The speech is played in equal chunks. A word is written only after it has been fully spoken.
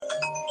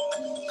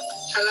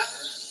Hello?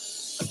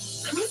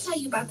 Let me tell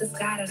you about this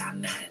guy that I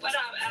met. What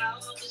up, Al?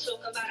 I'm just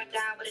talking about a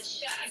guy with a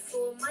shack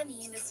full of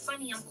money, and it's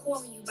funny I'm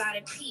calling you about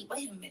it, Pete.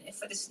 Wait a minute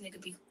for this nigga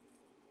be.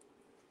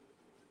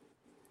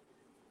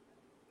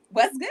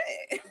 What's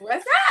good?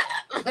 What's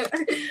up?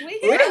 We're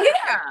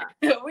here.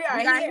 We are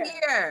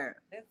here.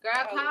 This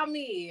Girl, call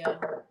me.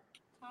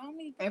 Call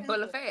me. And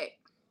full of fat.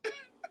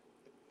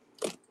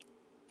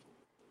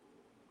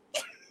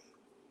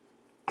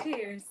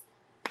 Cheers.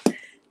 Cheers.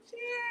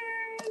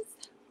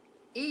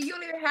 You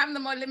don't even have no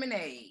more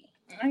lemonade.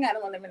 I got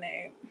no more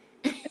lemonade.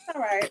 It's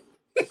all right.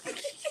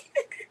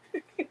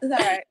 It's all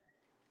right.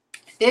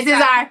 This is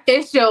our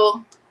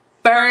official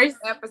first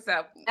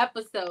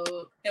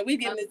episode. And we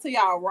giving it to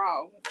y'all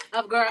raw.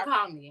 Of Girl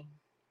Call Me.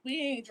 We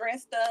ain't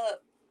dressed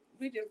up.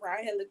 We just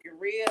right here looking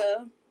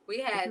real. We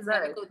had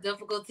technical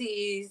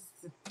difficulties.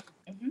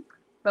 Mm-hmm.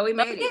 But we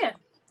made it.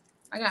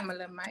 I got my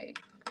little mic.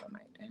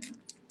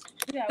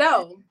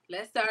 So,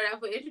 let's start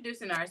off with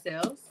introducing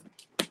ourselves.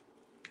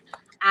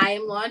 I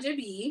am Lanja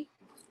B.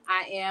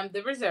 I am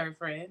the reserve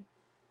friend.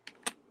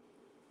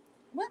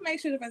 What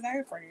makes you the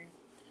reserve friend?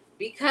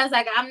 Because,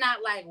 like, I'm not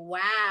like,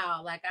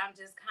 wow. Like, I'm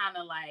just kind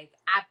of like,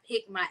 I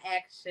pick my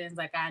actions.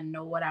 Like, I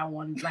know what I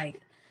want. Like,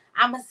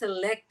 I'm a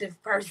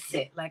selective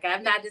person. Like,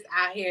 I'm not just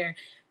out here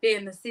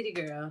being the city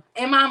girl.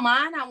 In my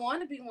mind, I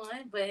want to be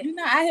one, but... You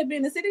know, I have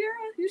been the city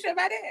girl? You sure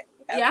about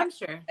that? Yeah, I'm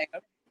sure.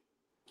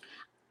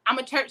 I'm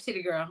a church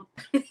city girl.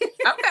 Okay.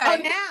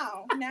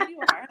 Oh, now you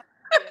are.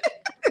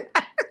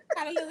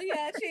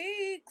 Hallelujah,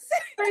 cheeks.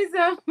 Praise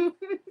up.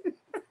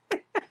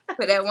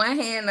 Put that one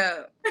hand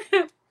up.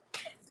 I'm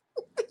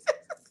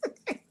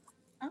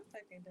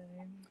fucking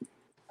done.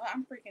 Oh,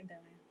 I'm freaking done.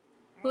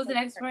 Who's the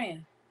next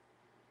friend?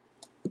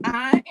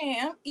 I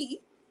am E.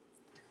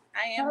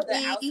 I am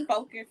the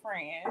outspoken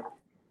friend.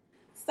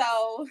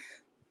 So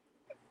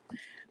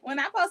when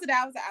I posted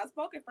that I was an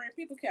outspoken friend,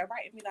 people kept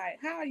writing me like,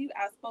 how are you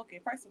outspoken?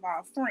 First of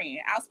all, friend,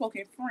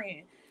 outspoken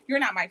friend. You're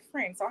not my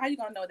friend, so how you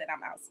gonna know that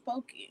I'm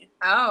outspoken?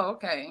 Oh,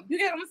 okay. You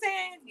get what I'm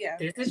saying? Yeah.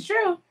 This is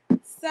true.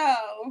 So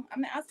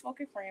I'm an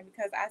outspoken friend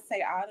because I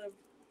say all the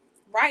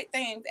right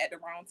things at the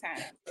wrong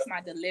time. It's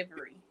my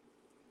delivery.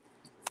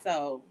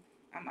 So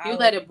you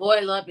let it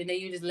boil up and then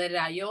you just let it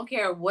out. You don't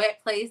care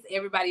what place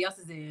everybody else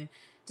is in,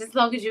 just as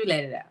long as you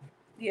let it out.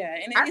 Yeah,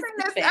 and I think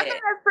that's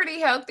pretty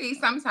healthy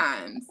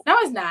sometimes. No,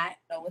 it's not.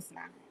 No, it's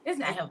not. It's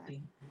not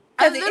healthy.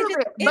 A little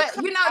bit. But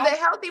you know, the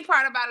healthy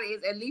part about it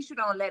is at least you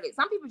don't let it.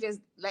 Some people just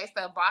let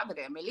stuff bother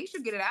them. At least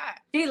you get it out.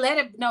 She let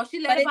it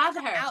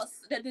bother her.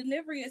 The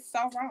delivery is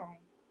so wrong.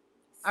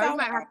 So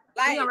wrong.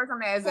 Like, for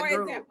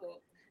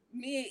example,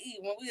 me and E,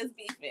 when we was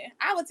beefing,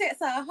 I would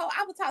text her,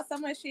 I would talk so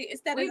much shit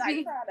instead of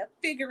trying to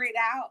figure it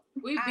out.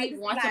 We beat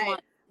once a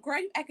month. Girl,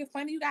 you acting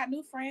funny. You got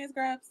new friends,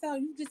 girl. So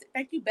you just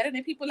think you better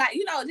than people. Like,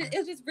 you know,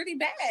 it's just really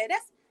bad.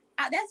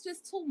 That's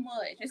just too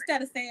much.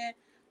 Instead of saying,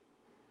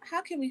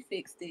 how can we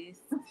fix this?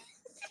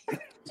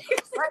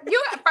 First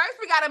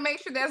we got to make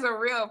sure there's a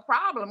real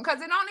problem, because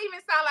it don't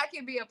even sound like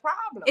it'd be a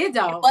problem. It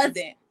don't. It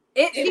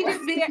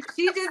wasn't.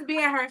 She just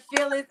being her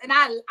feelings, and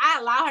I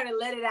allow her to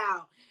let it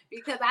out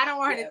because I don't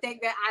want her to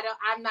think that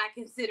I'm not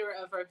considerate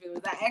of her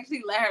feelings. I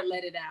actually let her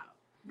let it out.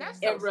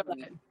 That's so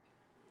sweet.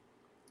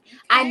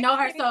 I know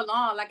her so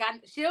long. Like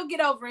she'll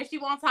get over it. She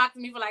won't talk to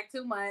me for like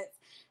 2 months.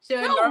 She'll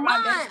ignore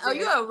my messages. Oh,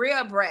 you're a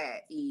real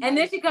brat. And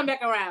then she come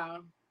back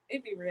around.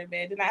 It'd be real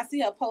bad. Then I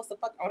see her post a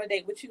fuck on a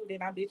date with you.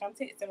 Then I'm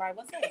texting like,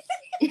 what's up?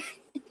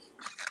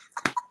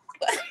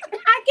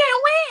 I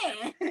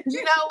can't win.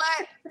 You know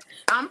what?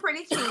 I'm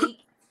pretty cheap,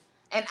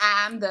 and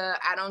I'm the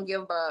I don't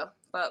give a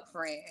fuck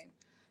friend,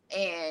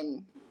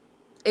 and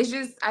it's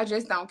just I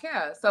just don't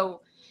care.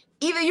 So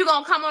either you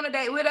gonna come on a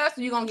date with us,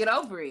 or you gonna get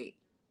over it.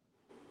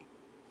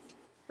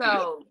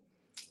 So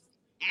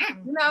you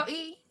know,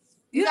 E,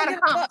 you gotta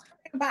come.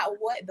 About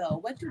what though?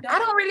 What you done? I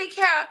don't really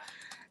care.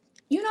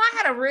 You know, I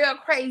had a real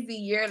crazy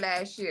year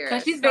last year.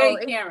 Because she's very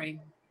caring.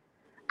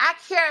 I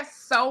care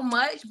so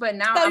much, but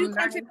now I'm you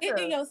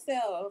contradicting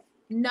yourself.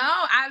 No,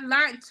 I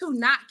learned to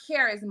not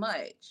care as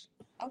much.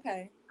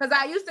 Okay. Because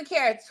I used to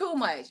care too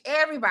much.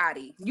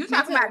 Everybody. You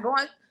talking about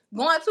going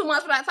 2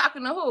 months without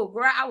talking to who?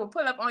 Girl, I will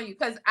pull up on you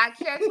because I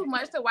care too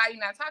much to why you're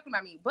not talking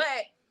about me. But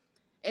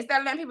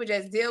instead of letting people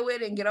just deal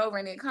with it and get over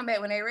it and then come back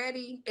when they're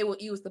ready, it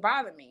used to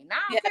bother me. Now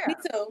I don't care. Me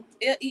too.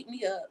 It'll eat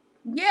me up.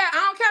 Yeah, I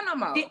don't care no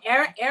more.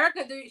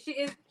 Erica,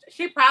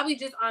 she probably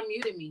just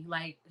unmuted me.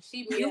 Like,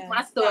 she muted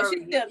my story. No,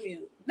 she still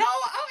mute. No,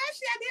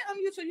 actually, I did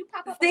unmute you. You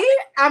pop up. See?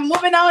 I'm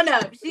moving on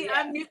up. She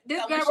unmute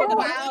this girl. She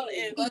go out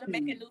and go to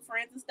making new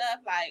friends and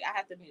stuff. Like, I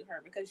have to mute her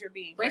because you're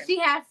being When she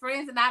has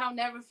friends and I don't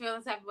never feel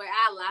the type of way,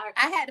 I allow her.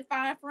 I had to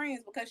find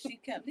friends because she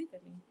kept leaving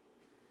me.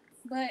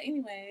 But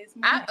anyways,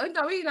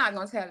 no, we're not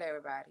gonna tell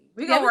everybody.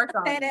 We're gonna work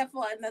on that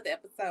for another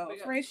episode.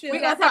 Friendship.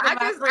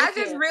 I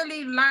just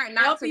really learned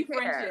not to care.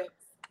 Friendships.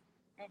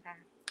 Okay.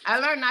 I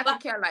learned not to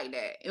care like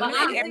that.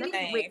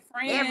 Everything.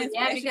 Friends,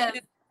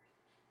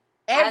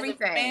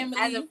 everything.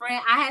 As a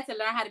friend, I had to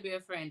learn how to be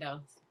a friend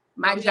though.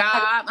 My job,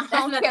 I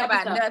don't care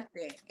about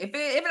nothing. If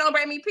it don't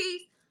bring me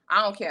peace,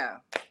 I don't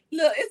care.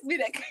 Look, it's me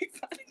that keeps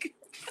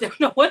don't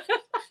know what.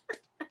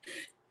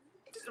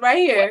 Right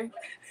here.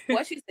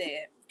 What she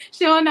said.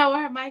 She don't know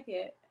where her mic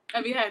at.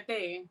 I mean, her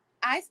thing.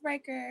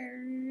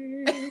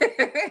 Icebreaker.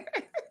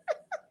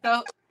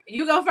 So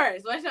you go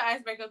first. What's your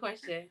icebreaker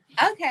question?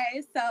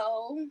 Okay,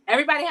 so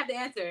everybody have to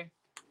answer.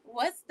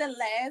 What's the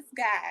last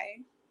guy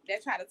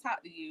that tried to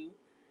talk to you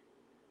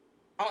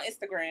on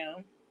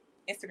Instagram?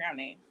 Instagram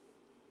name.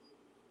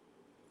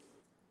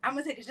 I'm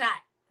gonna take a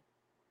shot.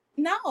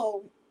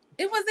 No,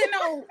 it wasn't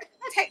no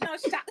take no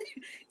shot.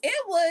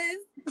 It was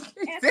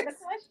answer the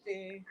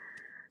question.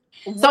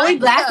 So we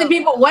blasting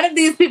people. What if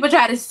these people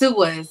try to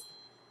sue us?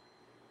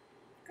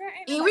 Girl,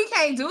 E, we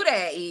can't do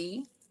that,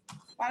 E.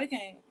 Why we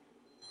can't?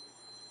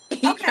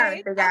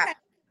 Okay.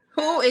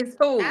 Who is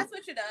who? I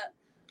switch it up.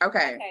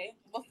 Okay.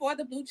 Before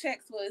the blue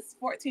checks was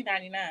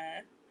 $14.99.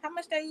 How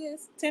much that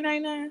is?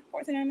 $10.99?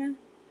 $14.99?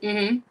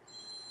 Mm-hmm.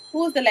 Who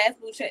was the last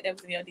blue check that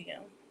was in your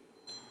DM?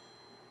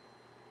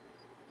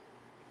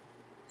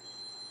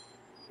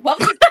 What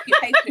was his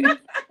occupation?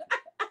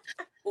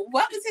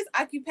 What was his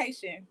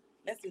occupation?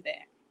 Let's do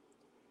that.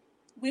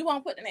 We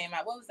won't put the name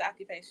out. What was the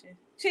occupation?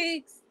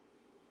 Cheeks.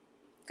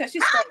 Because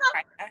she's struggling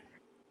right now.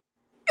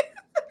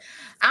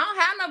 I don't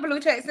have no blue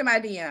checks in my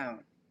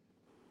DM.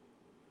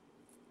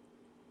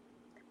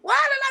 Why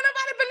don't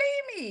nobody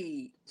believe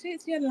me?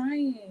 Cheeks, you're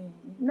lying.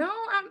 No,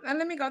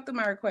 let me go through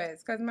my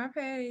requests because my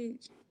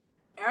page.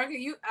 Erica,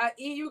 you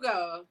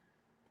go.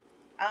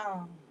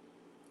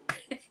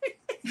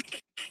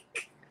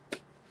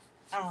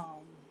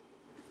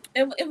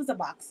 It was a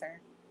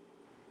boxer.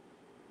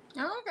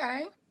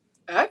 Okay.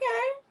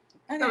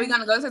 So we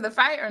gonna go to the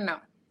fight or no?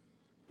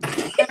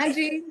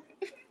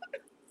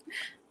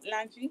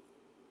 Laundry.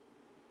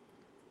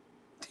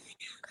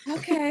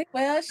 Okay.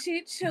 Well,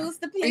 she chose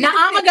the please. Now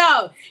I'm gonna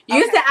go.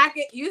 You said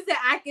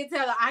I could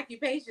tell the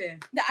occupation.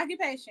 The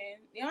occupation.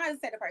 You don't have to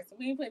say the person.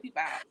 We ain't putting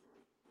people out.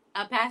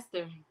 A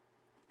pastor.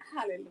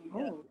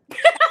 Hallelujah.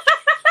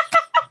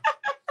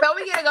 So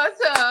we gotta go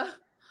to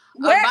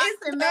where is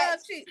the glove?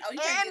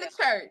 And the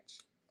church.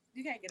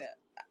 You can't get up.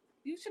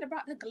 You should have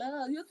brought the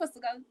glove. You were supposed to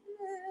go.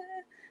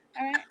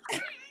 All right.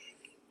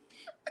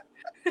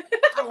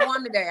 I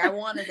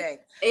won today.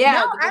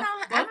 Yeah.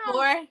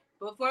 No,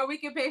 Before we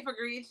can pay for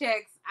green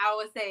checks, I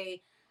would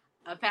say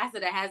a pastor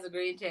that has a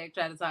green check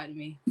try to talk to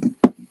me.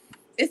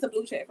 It's a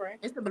blue check, right?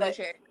 It's the blue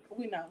check.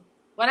 We know.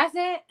 What I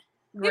said?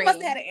 Green. He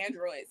must have had an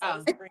Android.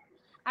 So it's green.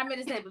 I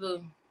meant to say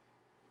blue.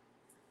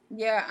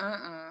 Yeah,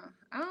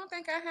 I don't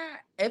think I had.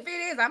 If it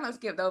is, I must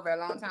skipped over a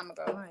long time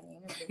ago, honey.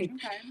 Okay.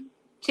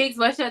 Cheeks,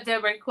 what's your deal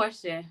breaker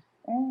question?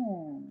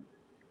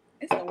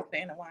 It's always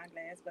in a wine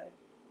glass, but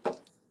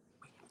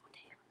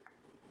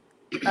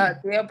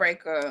deal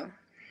breaker.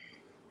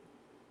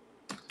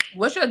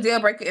 What's your deal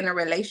breaker in a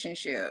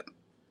relationship?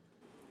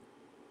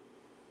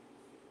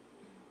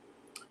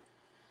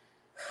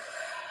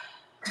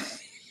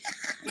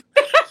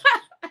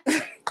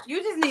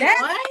 You just need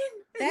one?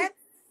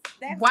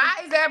 That's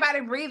why is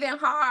everybody breathing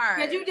hard?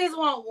 Because you just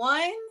want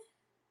one?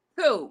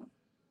 Two.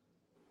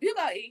 You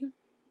go E.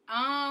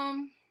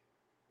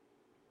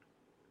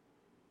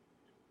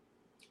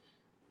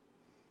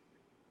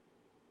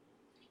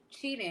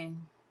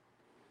 Cheating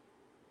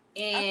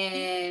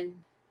and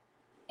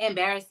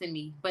embarrassing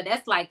me, but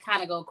that's like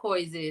kind of go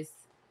coexist.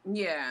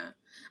 Yeah,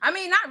 I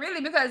mean not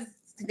really because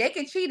they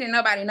can cheat and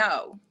nobody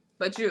know,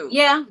 but you.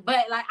 Yeah,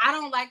 but like I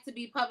don't like to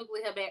be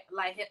publicly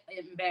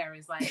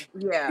embarrassed, like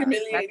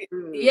humiliated.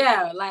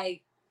 Yeah,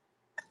 like,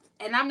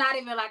 and I'm not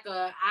even like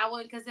I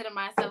wouldn't consider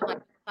myself like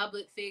a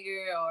public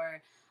figure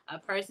or a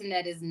person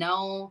that is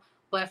known,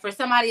 but for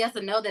somebody else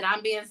to know that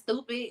I'm being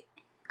stupid.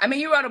 I mean,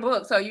 you wrote a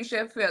book, so you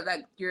should feel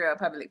like you're a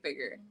public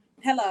figure.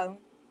 Hello.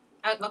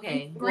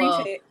 Okay. Green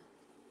check.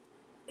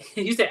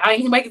 You said I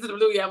ain't make it to the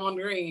blue yet. I'm on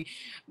the green.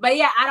 But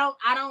yeah, I don't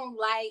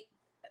like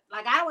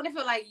I don't want to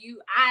feel like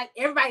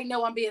everybody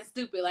know I'm being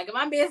stupid. Like if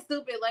I'm being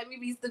stupid, let me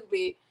be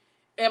stupid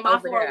in my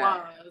four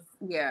walls.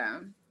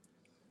 Yeah.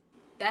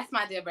 That's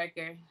my deal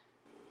breaker.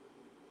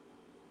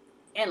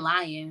 And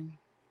lying.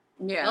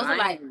 Yeah.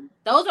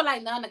 Those are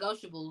like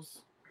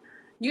non-negotiables.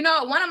 You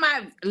know, one of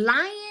my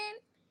lying.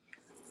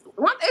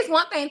 It's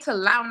one thing to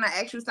lie when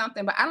I ask you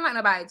something, but I don't like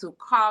nobody to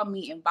call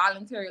me and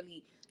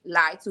voluntarily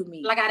lie to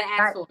me. Like I gotta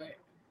ask for it.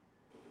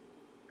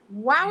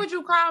 Why would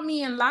you call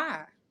me and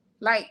lie?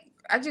 Like,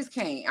 I just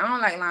can't. I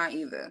don't like lying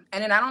either.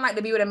 And then I don't like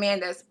to be with a man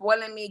that's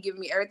spoiling me, giving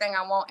me everything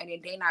I want, and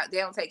then they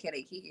don't take care of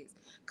their kids.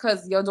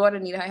 Because your daughter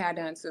need her hair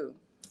done too.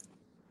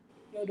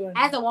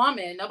 As a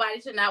woman,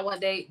 nobody should not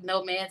want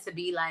no man to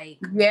be like.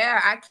 Yeah,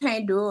 I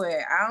can't do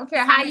it. I don't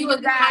care how you a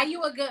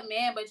good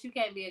man, but you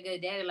can't be a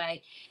good daddy.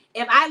 Like,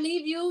 if I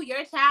leave you,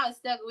 your child is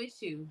stuck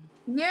with you.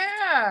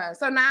 Yeah.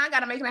 So now I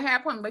gotta make a hair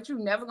appointment, but you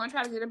never gonna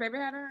try to get a baby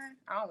hair done?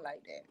 I don't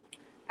like that.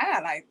 I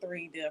got like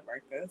 3 deal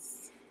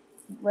breakers.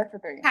 What's the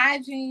 3?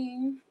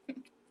 Hygiene.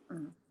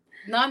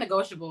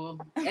 Non-negotiable.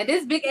 At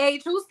this big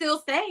age, who's still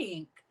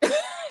staying?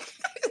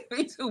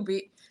 Me too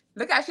big.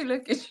 Look how she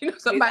looking. She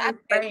knows somebody's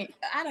staying.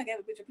 I don't give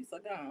a bitch a piece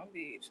of gum,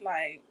 bitch.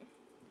 Like,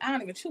 I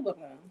don't even chew up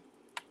gum.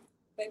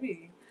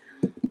 Baby.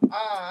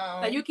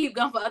 So you keep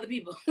gum for other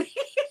people.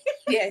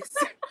 Yes.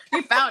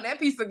 You found that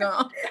piece of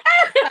gum.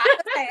 So I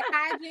would say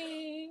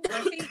hygiene,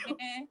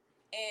 cheating,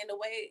 and the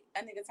way a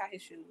nigga tie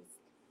his shoes.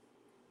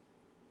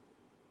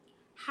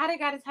 How they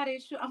gotta tie their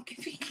shoe? I'm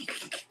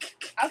confused.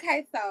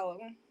 Okay, so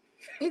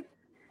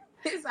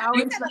It's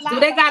always Do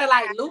they gotta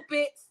like loop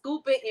it,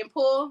 scoop it, and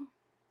pull?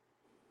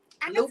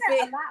 I can Loop tell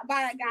it. a lot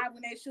by a guy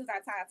when their shoes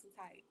are tied too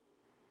tight.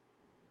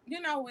 You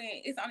know when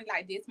it's only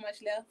like this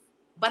much left.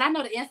 But I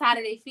know the inside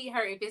of their feet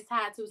hurt if it's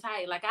tied too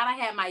tight. Like I done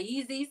had my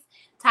Yeezys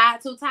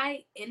tied too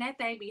tight, and that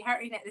thing be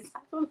hurting at the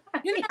time.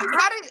 You know,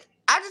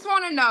 I just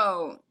want to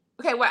know.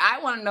 Okay, what I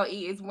want to know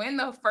is when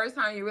the first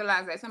time you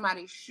realize that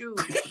somebody's shoes.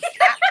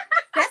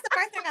 that's the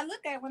first thing I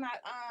look at when I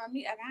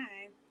meet a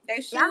guy.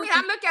 Their shoes. I mean,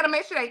 I look at them,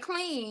 make sure they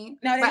clean.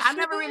 No, but I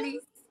never really.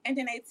 And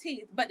then they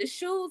teeth, but the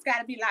shoes got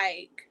to be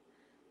like.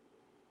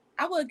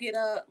 I would get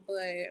up, but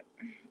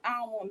I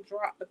don't want to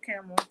drop the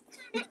camera.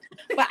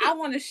 But I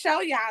want to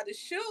show y'all the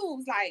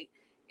shoes. Like,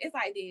 it's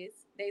like this.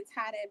 They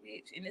tie that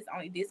bitch, and it's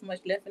only this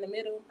much left in the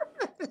middle.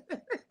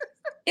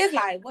 It's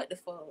like, what the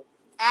fuck?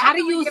 How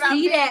do you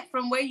see that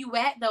from where you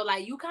at, though?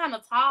 Like, you kind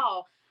of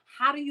tall.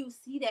 How do you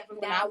see that from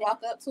When down I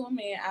walk up to a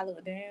man, I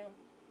look down.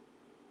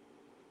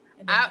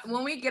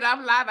 When we get off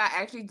live, I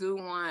actually do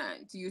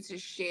want you to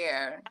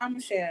share. I'm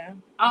gonna share.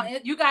 Oh,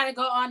 you gotta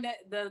go on the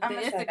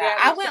Instagram.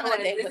 I went on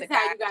a date with a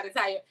guy. You gotta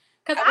tie it.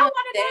 Cause I want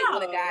to know.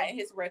 With a guy, and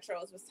his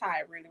retros was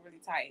tied really, really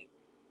tight,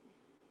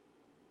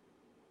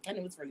 and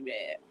it was really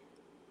bad.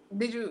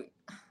 Did you?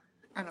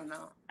 I don't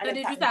know. So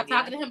did you stop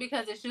talking to him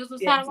because his shoes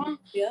was tied on?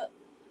 Yep.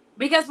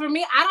 Because for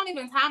me, I don't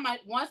even tie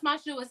once my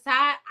shoe is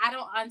tied, I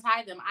don't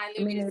untie them. I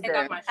literally just take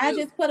off my shoes. I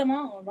just put them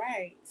on,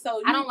 right?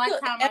 So I don't like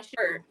tying my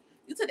shoe.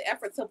 You took the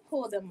effort to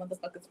pull them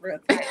motherfuckers real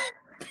tight.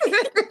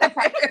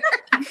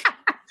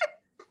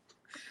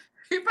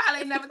 You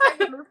probably never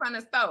taken them from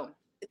the store.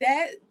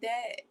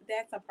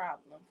 That's a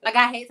problem. Like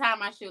I hate tying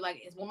my shoe.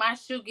 Like when my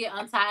shoe get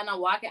untied and I'm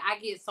walking, I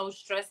get so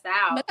stressed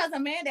out. Because a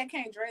man that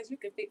can't dress, you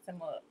can fix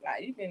him up.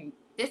 Like you can.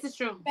 This is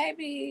true,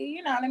 baby.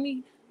 You know,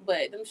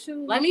 but them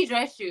shoes. Let me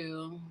dress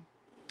you.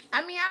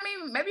 I mean,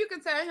 maybe you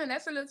could tell him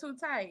that's a little too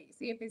tight.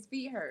 See if his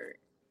feet hurt.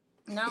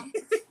 No.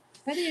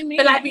 What do you mean?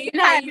 But like,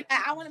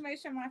 I want to make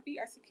sure my feet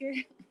are secure.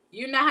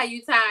 You know how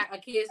you tie a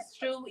kid's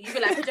shoe? You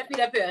be like, put your feet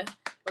up here.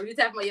 Or you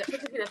tap my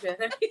put your feet up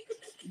here.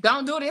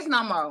 Don't do this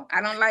no more.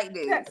 I don't like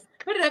this.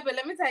 Put it up here.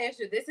 Let me tie your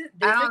shoe. This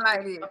I don't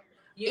like this.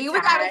 We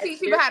gotta teach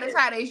people how to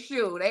tie their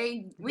shoe.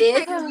 We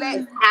can't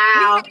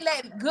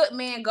let good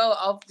men go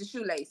off the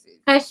shoelaces.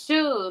 Her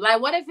shoe. Like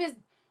what if his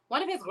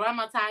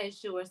grandma tied his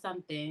shoe or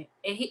something,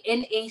 and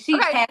she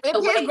passed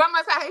away? If his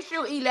grandma tied his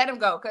shoe, let him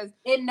go because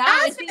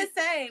I was gonna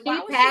say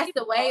she passed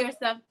away or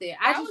something.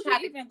 I just try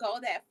to even go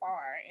that far.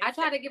 I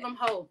try to give him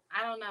hope.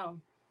 I don't know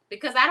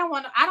because I don't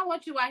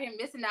want you out here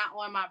missing out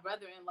on my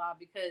brother-in-law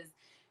because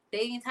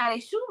they didn't tie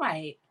their shoe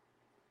right.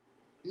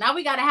 Now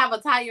we gotta have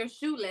a tie your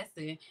shoe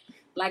lesson.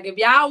 Like if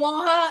y'all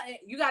want her,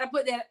 you gotta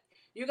put that.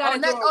 You gotta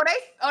they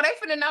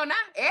finna know now.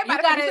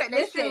 Everybody gotta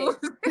their shoes.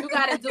 You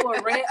gotta do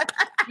a reel.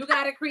 You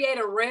gotta create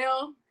a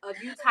reel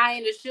of you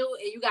tying the shoe,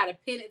 and you gotta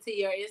pin it to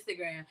your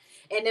Instagram.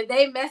 And if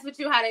they mess with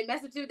you, how they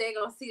mess with you, they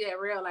gonna see that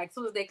reel. Like as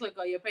soon as they click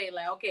on your page,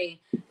 like okay,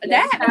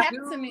 that hasn't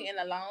happened to me in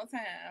a long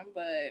time,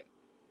 but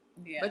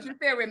yeah. But you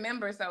still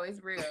remember, so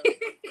it's real.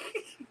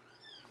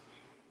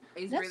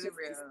 It's really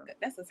real.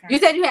 That's a term. You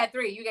said you had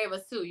 3. You gave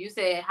us 2. You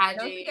said hygiene.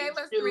 No, she gave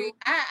us shoe. 3.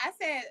 I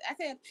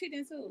said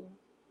cheating too.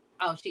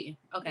 Oh, cheating.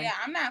 Okay. Yeah,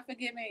 I'm not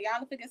forgiving.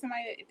 Y'all forgive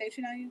somebody if they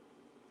cheat on you?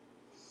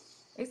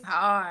 It's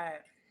hard.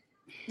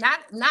 Not.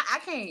 I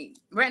can't.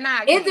 Right now,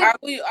 I can't.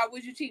 Or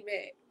would you cheat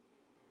back?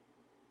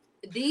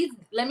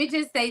 Let me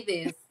just say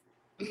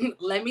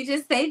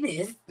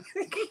this.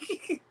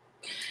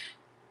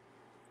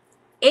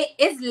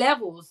 It's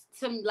levels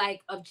to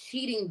like of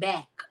cheating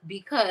back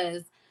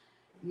because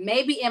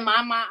maybe in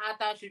my mind I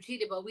thought you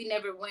cheated, but we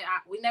never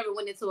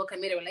went into a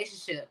committed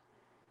relationship.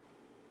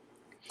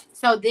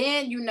 So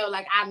then,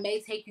 like I may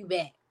take you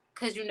back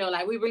because,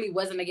 like we really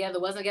wasn't together.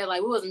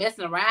 Like we was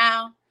messing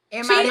around.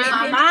 In my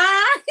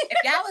mind.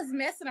 If y'all was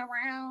messing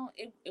around,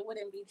 it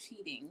wouldn't be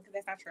cheating because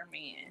that's not your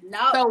man.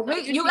 No. So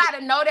you got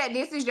to know that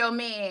this is your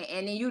man.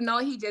 And then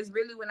he just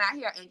really went out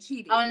here and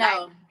cheated. Oh, no.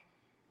 Like,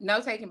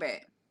 no taking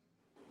back.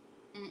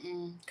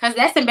 Because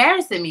that's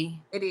embarrassing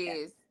me. It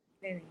is.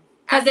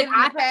 Because if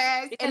I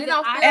pass, and it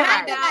don't feel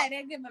right.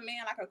 They give a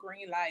man like a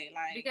green light.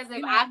 Like because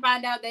if I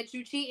find out that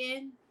you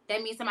cheating,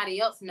 that means somebody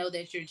else know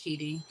that you're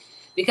cheating.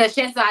 Because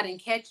chances I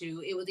didn't catch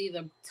you. It was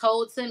either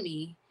told to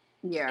me.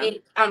 Yeah.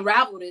 It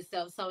unraveled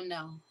itself. So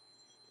no.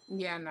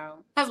 Yeah,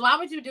 no. Because why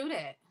would you do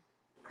that?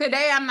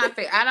 Today I'm not.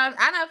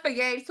 I don't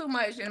forgave too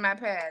much in my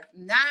past.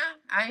 Nah,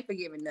 I ain't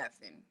forgiving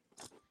nothing.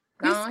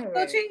 Go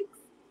ahead.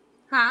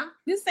 Huh?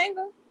 You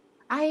single?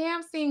 I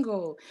am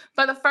single.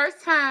 For the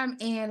first time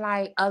in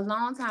like a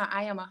long time,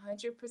 I am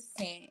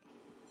 100%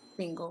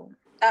 single.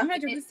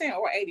 100%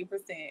 or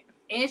 80%.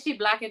 And she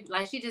blocking,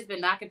 like she just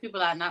been knocking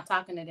people out, not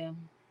talking to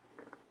them.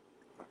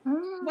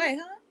 Wait,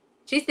 huh?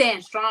 She's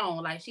staying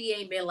strong. Like she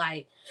ain't been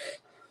like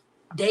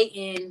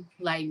dating,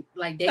 like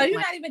dating. So you're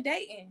not even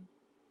dating?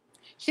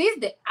 She's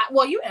the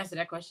well. You answer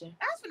that question.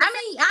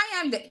 I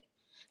am the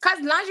because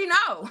Lungi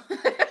know.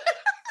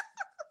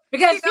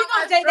 Because she's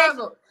gonna say that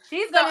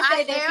she's gonna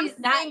say that I am she's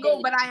not single,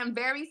 dating. but I am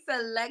very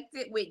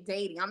selective with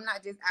dating. I'm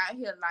not just out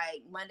here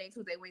like Monday,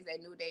 Tuesday, Wednesday,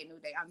 new day.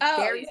 I'm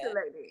very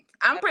selective.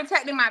 I'm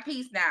protecting my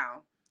peace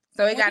now,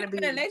 so it got to be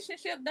in a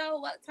relationship. Though,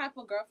 what type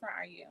of girlfriend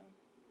are you?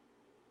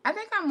 I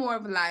think I'm more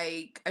of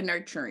like a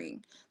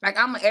nurturing. Like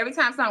every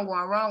time something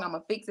going wrong, I'm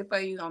gonna fix it for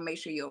you. I'm gonna make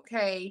sure you're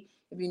okay.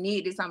 If you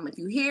need this,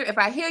 if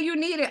I hear you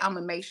need it, I'm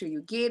gonna make sure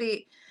you get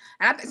it.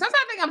 And sometimes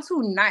I think I'm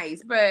too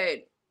nice,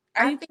 but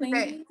I think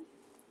that.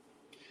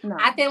 No.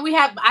 I think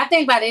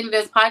by the end of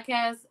this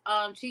podcast,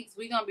 Cheeks,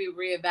 we're gonna be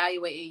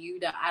reevaluating you.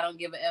 That I don't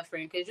give an F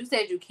friend because you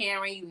said you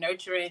caring, you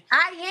nurturing.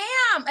 I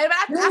am, and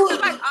I feel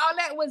like all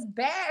that was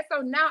bad.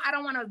 So now I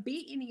don't want to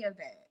be any of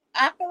that.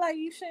 I feel like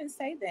you shouldn't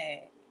say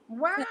that.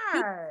 Why?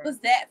 Was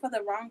that for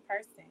the wrong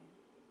person?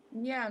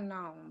 Yeah,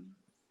 no.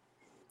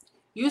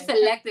 You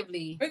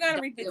selectively. We're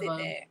gonna revisit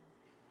that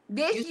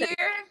this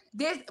year.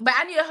 But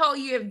I need a whole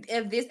year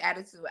of this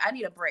attitude. I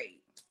need a break.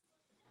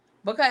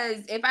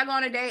 Because if I go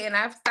on a date and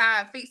I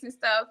start fixing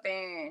stuff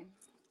and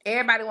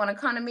everybody want to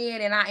come to me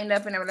and then I end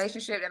up in a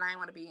relationship that I ain't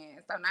want to be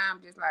in. So now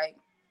I'm just like,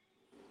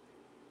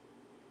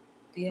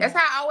 that's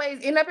how I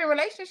always end up in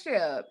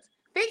relationships.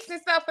 Fixing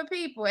stuff for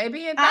people and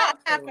being thoughtful.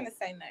 I'm not gonna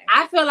say no.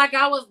 I feel like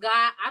I was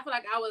God. I feel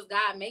like I was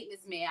God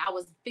maintenance man. I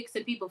was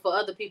fixing people for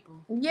other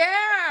people.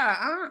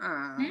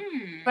 Yeah.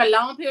 For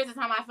long periods of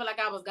time, I feel like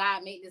I was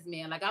God maintenance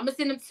man. Like I'm gonna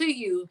send them to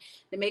you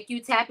to make you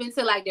tap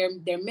into like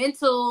their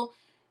mental.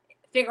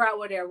 Figure out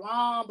where they're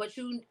wrong, but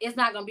it's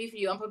not gonna be for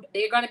you.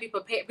 They're gonna be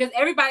prepared because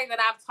everybody that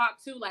I've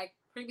talked to, like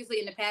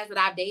previously in the past that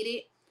I've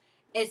dated,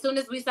 as soon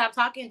as we stop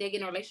talking, they get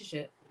in a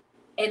relationship,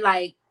 and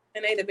they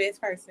the best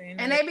person,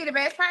 and they be the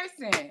best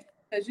person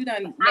because you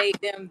done made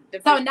them.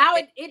 So now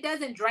it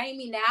doesn't drain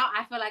me. Now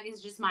I feel like it's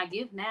just my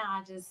gift.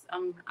 Now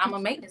I'm a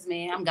maintenance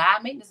man. I'm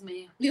God maintenance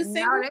man. You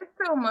single? No, that's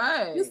too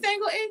much. You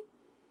single?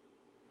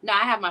 No,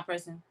 I have my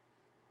person.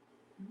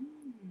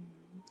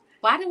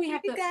 Why do we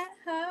have to? Got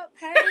her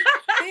person.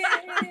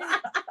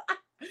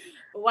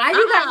 Why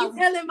you got you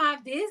telling my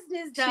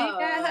business though? She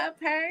got her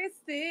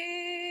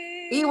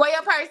person. E, where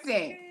your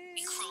person?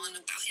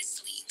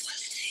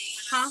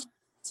 Huh?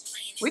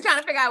 We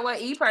trying to figure out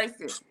what E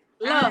person.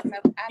 Look,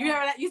 you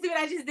heard that? You see what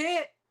I just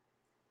did?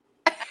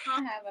 I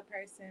don't have a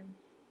person.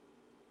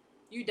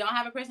 You don't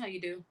have a person, or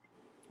you do?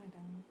 I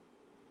don't.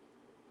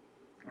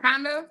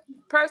 Kind of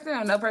person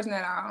or no person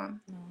at all?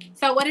 No.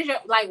 So what is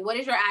your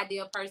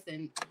ideal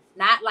person?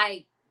 Not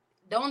like,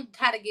 don't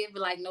try to give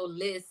like no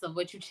list of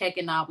what you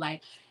checking off.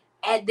 Like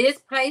at this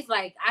place,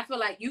 like I feel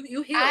like you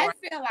heal. I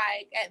feel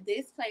like at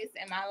this place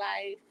in my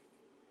life,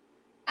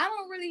 I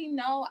don't really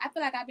know. I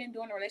feel like I've been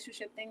doing the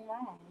relationship thing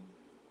wrong.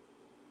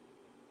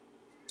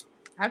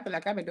 I feel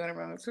like I've been doing it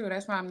wrong too.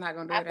 That's why I'm not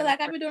gonna do it. I feel like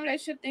I've been doing the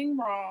relationship thing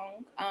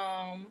wrong.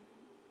 I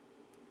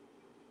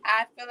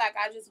feel like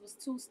I just was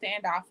too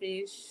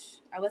standoffish.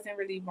 I wasn't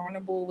really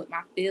vulnerable with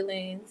my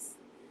feelings.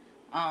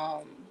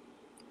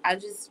 I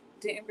just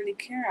didn't really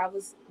care. I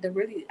was I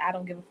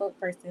don't give a fuck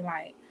person.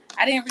 Like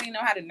I didn't really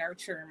know how to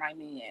nurture my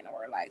men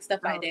or like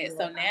stuff like that. Yeah.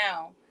 So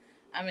now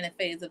I'm in a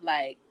phase of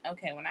like,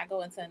 okay, when I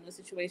go into a new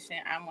situation,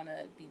 I want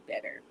to be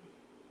better.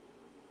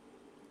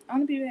 I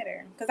want to be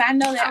better because I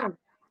know that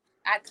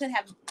I could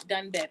have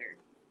done better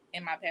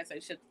in my past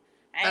relationship.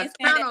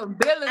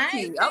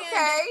 Accountability,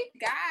 okay.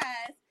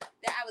 Guys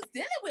that I was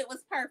dealing with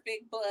was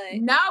perfect, but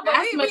no, but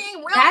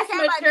that's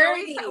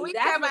maturity. We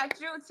care about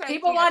you.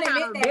 People want to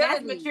admit that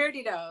that's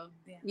maturity, though.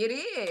 Yeah. It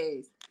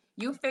is.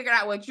 You figured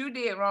out what you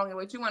did wrong and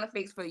what you want to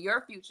fix for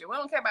your future. We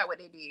don't care about what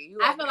they did.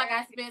 I feel like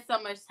I spent so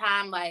much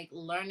time like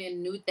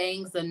learning new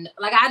things and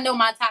like I know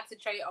my toxic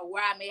trait or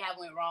where I may have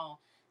went wrong.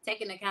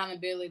 Taking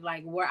accountability,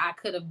 like where I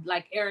could have,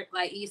 like Eric,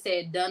 like you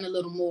said, done a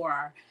little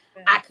more.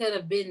 Yeah. I could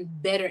have been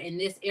better in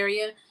this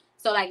area.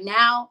 So like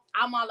now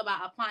I'm all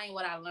about applying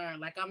what I learned.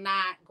 Like I'm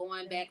not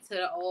going back to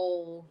the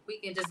old, we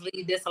can just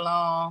leave this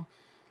alone.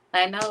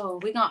 Like,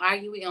 no, we're going to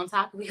argue, we're going to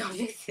talk, we're going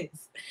to fix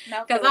this.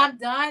 Because I'm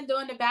done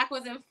doing the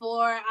backwards and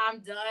forth. I'm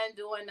done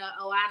doing the,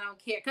 I don't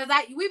care. Because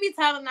we be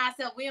telling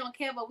ourselves we don't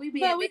care, but we be...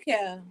 But we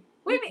care.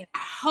 We be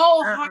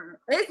whole heart.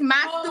 It's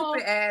my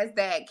stupid ass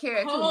that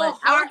care too much.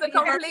 I was the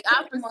complete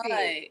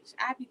opposite.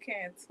 I be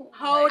caring too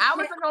much. I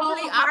was the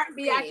complete opposite.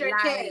 Be out your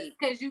chest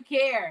because you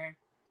care.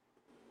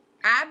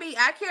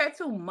 I care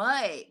too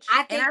much.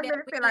 I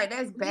really feel like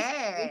that's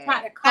bad. We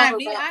try to cover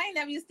I ain't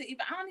never used to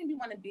even. I don't even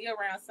want to be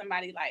around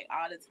somebody like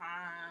all the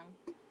time.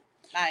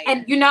 Like,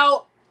 and you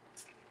know,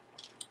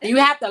 you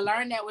have to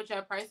learn that with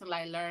your person.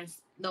 Like,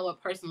 know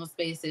what personal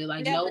space is.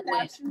 Like, know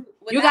when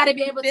you got to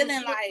be able to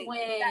like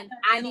when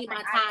I need my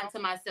time to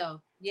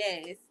myself.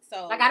 Yes.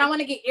 So like, I don't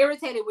want to get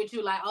irritated with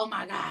you. Like, oh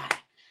my God,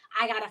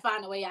 I gotta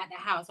find a way out the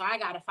house, or I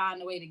gotta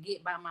find a way to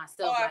get by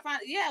myself. Or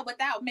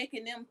without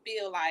making them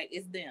feel like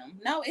it's them.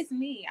 No, it's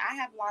me. I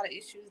have a lot of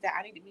issues that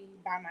I need to be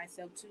by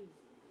myself too.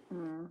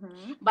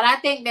 Mm-hmm. But I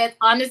think that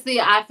honestly,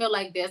 I feel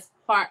like that's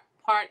part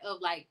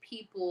of like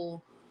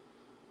people.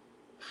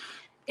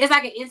 it's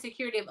like an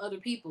insecurity of other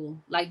people.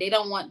 Like they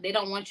don't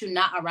want you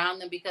not around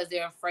them because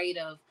they're afraid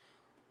of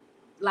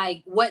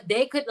like what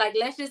they could, like,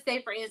 let's just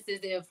say for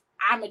instance, if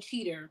I'm a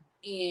cheater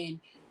and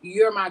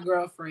you're my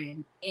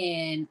girlfriend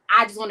and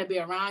I just want to be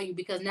around you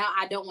because now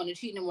I don't want to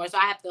cheat anymore. So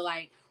I have to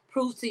like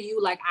prove to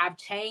you like I've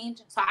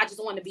changed. So I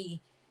just want to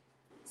be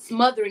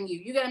smothering you.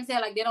 You get what I'm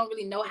saying? Like they don't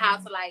really know how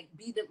to like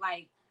be the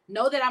like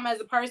know that I'm as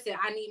a person.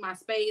 I need my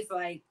space.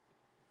 Like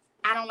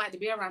I don't like to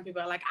be around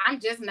people. Like I'm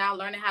just now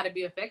learning how to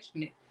be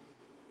affectionate.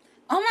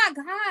 Oh my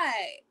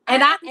God.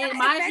 And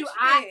mind you,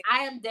 I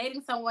am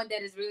dating someone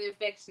that is really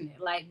affectionate.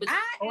 Like, but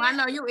I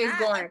know you is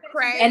going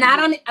crazy. And I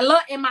don't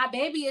look, and my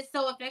baby is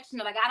so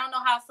affectionate. Like, I don't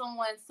know how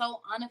someone so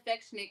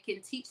unaffectionate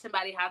can teach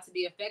somebody how to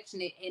be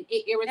affectionate, and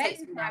it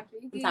irritates me.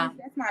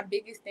 That's my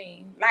biggest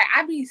thing. Like,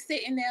 I be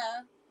sitting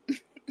there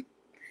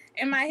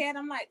in my head,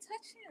 I'm like,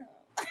 touch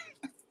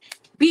him.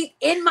 Be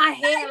in my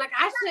head, like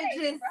I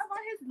should just.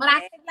 But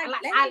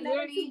I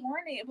literally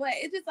want it, but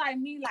it's just like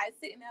me, like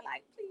sitting there,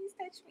 like, please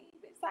touch me,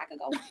 so I can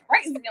go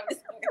crazy on this.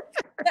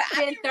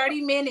 Spend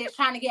 30 minutes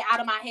trying to get out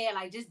of my head,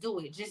 like just do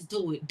it,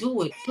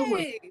 do it,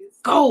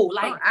 go.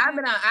 Like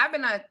I've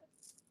been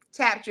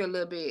tapped you a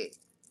little bit,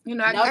 you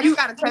know. No, you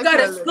gotta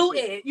scoot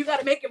it. You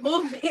gotta make it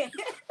move.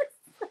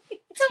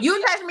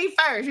 You touch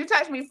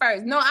me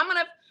first. No,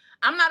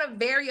 I'm not a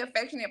very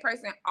affectionate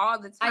person all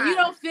the time. You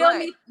don't feel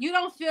me. You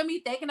don't feel me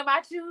thinking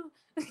about you.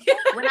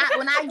 when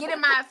I get in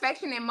my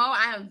affectionate mode,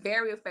 I am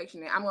very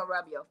affectionate. I'm gonna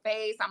rub your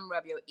face. I'm gonna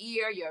rub your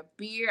ear, your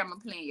beard. I'm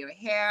gonna play in your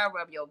hair,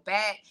 rub your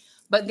back.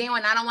 But then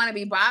when I don't want to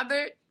be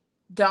bothered,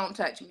 don't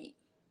touch me.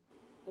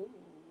 Ooh,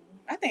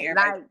 I think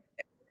like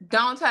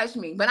don't touch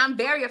me. But I'm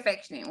very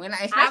affectionate.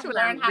 I've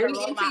learned how to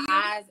roll my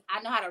eyes.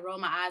 I know how to roll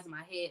my eyes in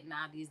my head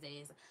now these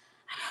days.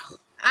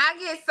 I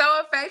get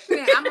so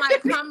affectionate. I'm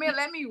like, come here,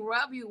 let me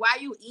rub you while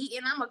you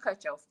eating. I'm gonna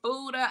cut your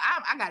food up.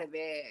 I got it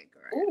bad,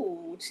 girl.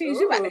 Ooh, cheese,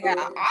 you about to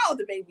have all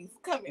the babies.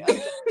 Come here.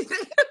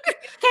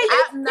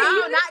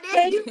 Not this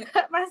year. Can you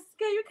cut my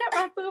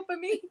food for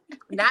me?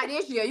 Not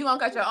this year. You gonna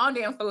cut your own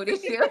damn food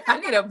this year. I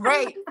need a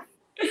break.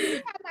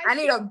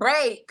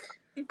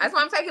 That's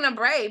why I'm taking a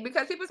break,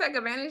 because people take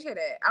advantage of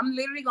that. I'm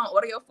literally gonna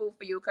order your food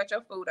for you, cut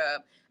your food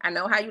up. I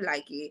know how you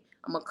like it.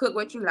 I'm gonna cook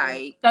what you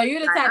like. So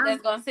you're the type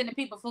that's gonna send the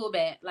people food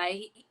back.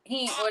 Like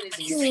he ain't ordered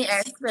this. He ain't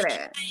asked for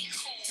that.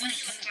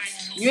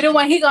 You're the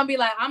one he gonna be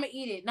like, I'm gonna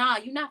eat it. Nah,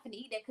 you're not gonna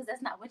eat that because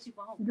that's not what you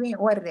want. You ain't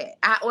ordered it.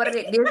 I ordered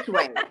it this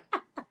way.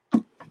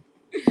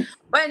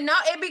 But no,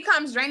 it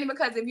becomes draining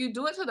because if you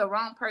do it to the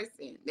wrong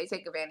person, they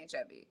take advantage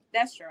of it.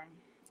 That's true.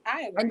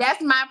 I agree. And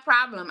that's my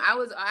problem. I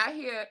was out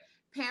here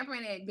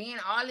pampering and being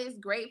all this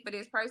great for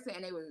this person,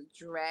 and they was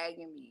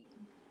dragging me.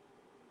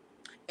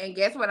 And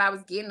guess what? I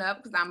was getting up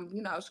because I'm,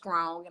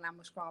 strong, and I'm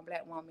a strong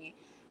Black woman,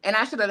 and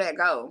I should have let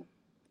go.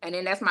 And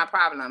then that's my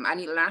problem. I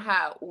need to learn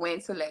when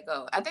to let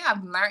go. I think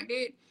I've learned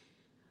it,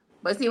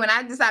 but see, when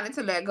I decided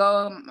to let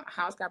go, my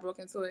house got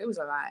broken into. It was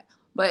a lot,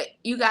 but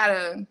you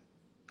gotta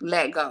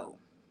let go,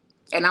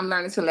 and I'm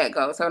learning to let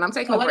go. So when I'm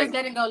taking, what does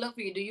letting go look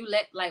for you? Do you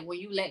when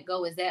you let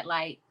go? Is that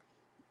like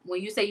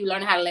when you say you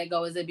learn how to let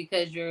go? Is it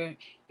because you're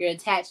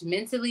attached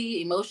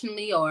mentally,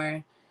 emotionally,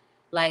 or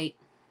like?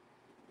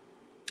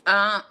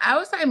 I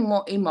would say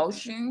more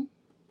emotion.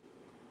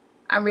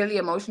 I'm really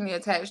emotionally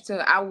attached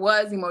to. I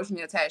was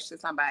emotionally attached to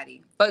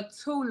somebody for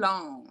too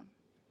long,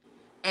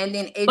 and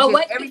then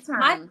every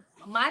time.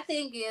 My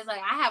thing is like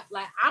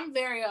I'm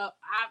very y'all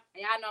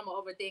know I'm an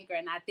overthinker,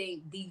 and I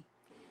think deep.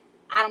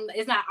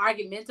 It's not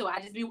argumental.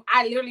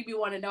 I literally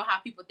want to know how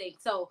people think.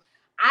 So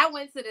I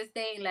went to this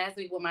thing last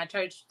week with my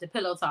church, the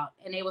Pillow Talk,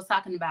 and they was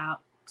talking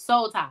about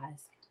soul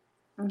ties.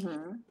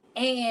 Mm-hmm.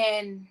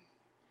 And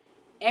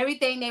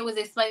everything they was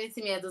explaining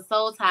to me as a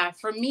soul tie,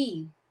 for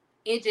me,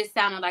 it just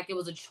sounded like it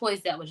was a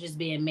choice that was just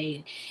being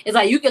made. It's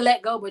like you can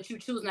let go, but you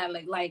choose not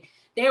to. Like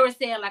they were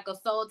saying, like a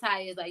soul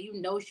tie is like you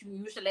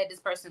should let this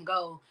person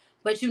go,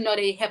 but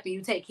they helping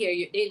you take care of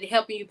they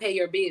helping you pay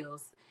your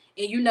bills,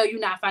 and you're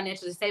not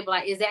financially stable.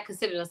 Like, is that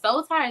considered a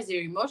soul tie? Is you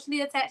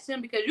emotionally attached to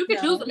them? Because you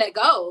can choose to let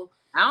go.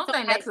 I don't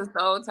think that's a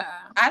soul tie.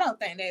 I don't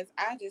think that's.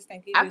 I just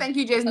think. I think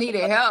you just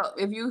needed help.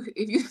 If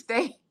you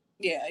stay.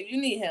 Yeah, you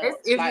need help.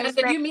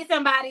 If you meet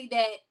somebody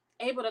that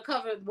able to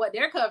cover what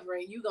they're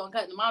covering, you gonna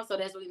cut them off. So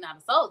that's really not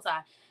a soul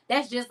tie.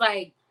 That's just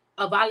like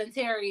a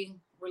voluntary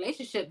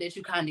relationship that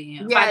you kind of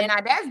in. Yeah,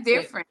 now that's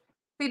different.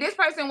 See, this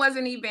person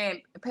wasn't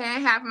even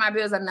paying half of my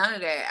bills or none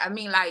of that. I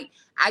mean, like,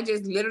 I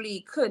just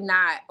literally could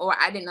not, or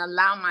I didn't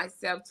allow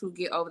myself to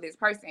get over this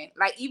person.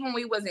 Like, even when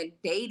we wasn't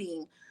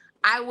dating,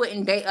 I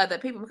wouldn't date other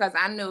people because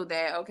I knew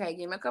that, okay,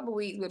 give me a couple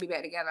weeks, we'll be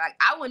back together. Like,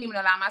 I wouldn't even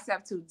allow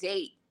myself to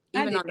date,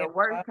 even on the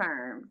worst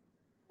terms.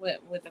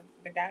 With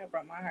the guy who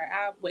broke my heart,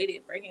 I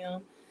waited for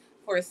him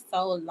for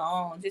so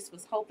long. Just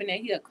was hoping that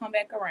he'll come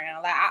back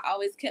around. Like, I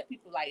always kept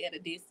people like at a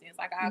distance.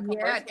 Like, I and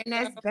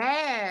that's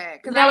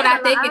bad. You know what I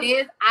think it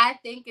is? I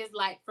think it's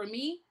like, for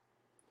me,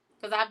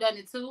 because I've done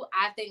it too.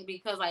 I think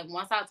because like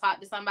once I talk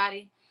to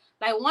somebody,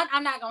 like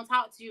I'm not gonna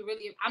talk to you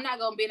really. I'm not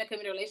gonna be in a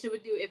committed relationship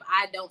with you if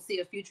I don't see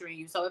a future in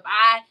you. So if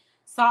I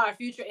saw a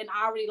future and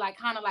already like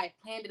kind of like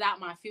planned it out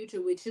my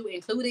future with you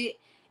included,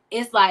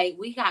 it's like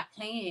we got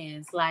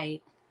plans.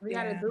 Like we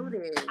gotta do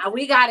this.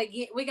 We gotta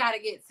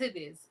get to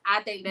this.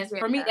 I think that's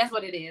for me. That's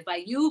what it is.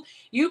 Like you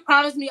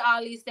promised me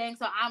all these things,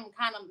 so I'm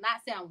kind of not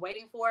saying I'm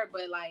waiting for it,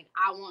 but like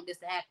I want this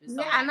to happen.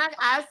 So, yeah, and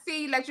I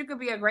see like you could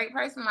be a great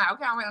person. Like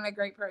okay, I'm waiting on that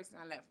great person.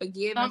 Like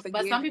forgive me.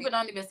 But some people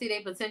don't even see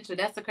their potential.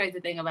 That's the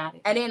crazy thing about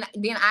it. And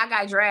then I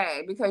got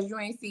dragged because you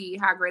ain't see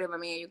how great of a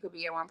man you could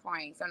be at one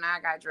point. So now I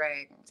got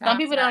dragged. Some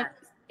people don't.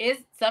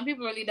 Some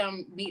people really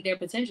don't meet their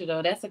potential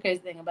though. That's the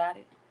crazy thing about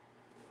it.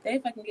 They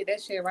fucking get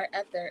that shit right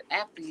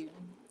after you.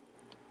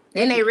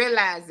 Then they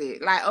realize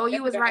it. Like, oh,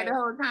 you was right the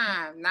whole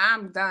time. Now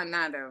I'm done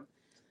now though.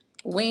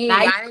 Y'all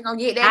ain't gonna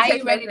get that. Now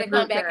you ready to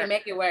come back and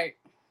make it work.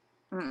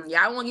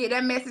 Y'all won't get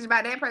that message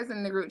about that person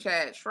in the group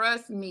chat.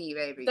 Trust me,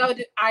 baby. So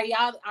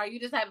are you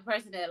the type of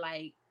person that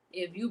like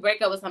if you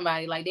break up with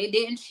somebody, like they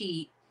didn't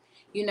cheat,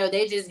 you know,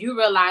 you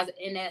realize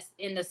in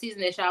the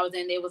season that y'all was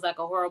in, they was like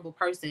a horrible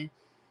person.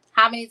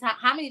 How many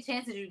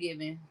chances you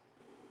giving?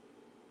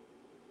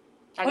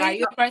 Like, are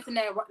you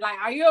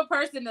a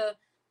person to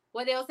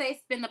what they'll say,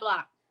 spin the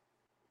block?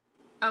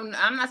 I'm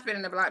not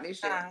spinning the block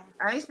this year.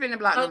 I ain't spinning the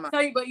block no more.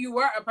 But you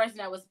were a person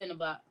that was spinning the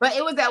block. But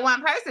it was that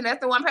one person. That's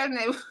the one person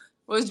that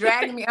was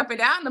dragging me up and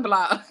down the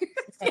block.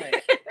 I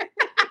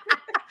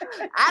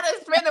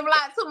done spin the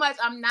block too much.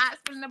 I'm not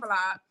spinning the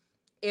block.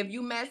 If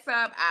you mess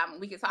up,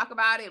 we can talk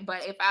about it.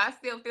 But if I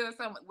still feel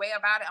some way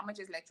about it, I'm gonna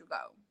just let you go.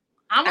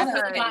 I'm a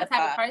spin the block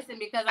type of person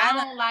because I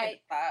don't like.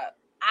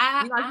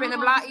 You gonna spin the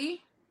block,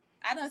 E?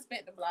 I done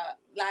spent the block.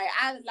 Like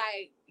I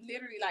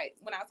literally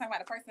when I was talking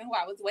about the person who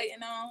I was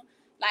waiting on.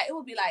 Like, it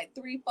would be like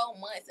 3-4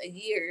 months, a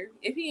year.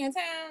 If he in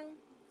town,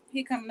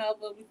 he coming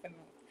over, we finna.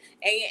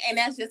 And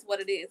that's just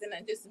what it is. And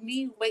then just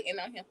me waiting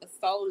on him for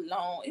so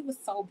long. It was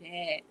so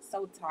bad,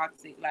 so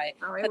toxic. Like,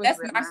 but that's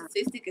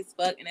narcissistic as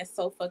fuck. And that's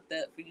so fucked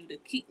up for you to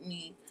keep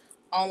me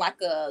on like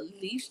a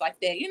leash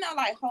like that. You know,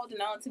 like holding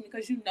on to me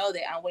because you know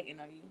that I'm waiting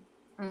on you.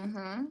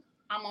 Mm-hmm.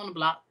 I'm on the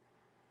block.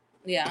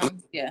 Yeah,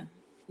 yeah.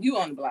 You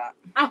on the block.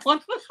 I'm on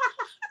the block.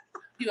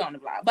 You on the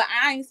block, but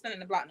I ain't spinning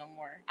the block no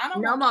more. I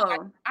don't. No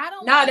more.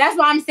 No, that's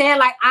what I'm saying.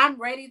 Like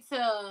I'm ready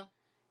to,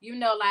 you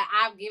know, like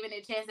I've given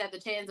it chance after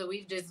chance, and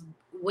we've just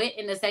went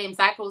in the same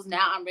cycles.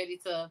 Now I'm ready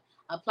to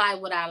apply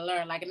what I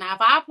learned. Like now,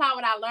 if I apply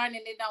what I learned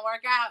and it don't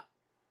work out,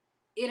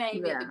 it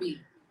ain't meant to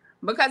be.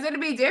 Because it'll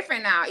be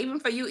different now. Even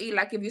for you, E,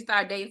 like if you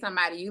start dating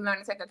somebody, you learn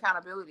to take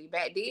accountability.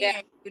 Back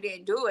then, you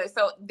didn't do it.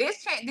 So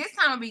this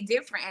time will be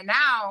different. And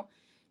now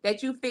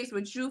that you fixed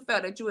what you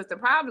felt that you was the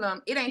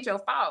problem, it ain't your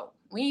fault.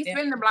 We ain't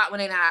spinning the block when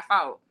it's not our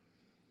fault.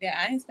 Yeah,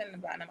 I ain't spinning the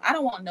block. I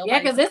don't want nobody. Yeah,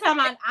 because this time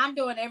I'm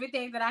doing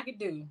everything that I could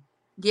do.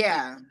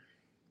 Yeah.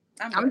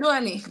 I'm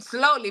doing it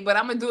slowly, but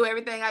I'm going to do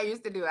everything I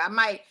used to do. I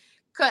might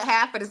cut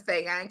half of the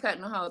steak. I ain't cutting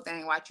the whole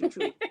thing. Watch you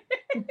chew.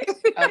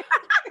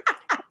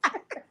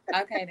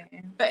 Okay,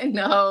 then. Cutting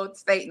the whole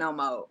steak no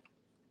more.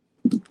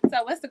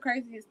 So what's the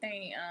craziest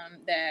thing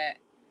that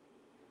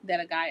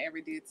a guy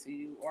ever did to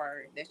you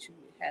or that you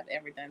have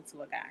ever done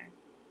to a guy?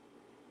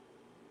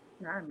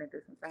 I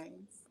remember some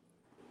things.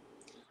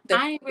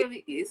 I ain't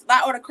really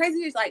like, or the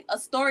craziest, like a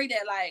story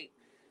that like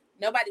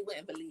nobody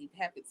wouldn't believe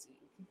happened to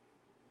you.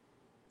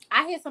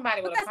 I hear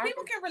somebody with because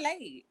people can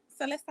relate,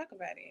 so let's talk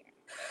about it.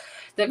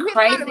 The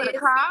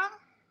craziest.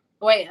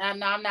 Wait,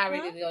 no, I'm not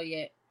ready to go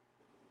yet.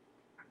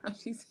 What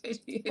she said?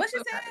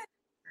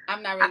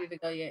 I'm not ready to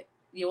go yet.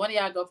 One of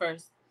y'all go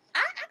first. I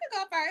could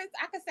go first.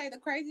 I could say the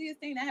craziest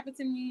thing that happened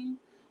to me,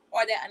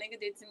 or that a nigga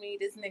did to me.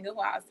 This nigga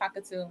who I was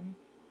talking to.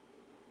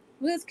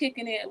 We was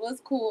kicking it. It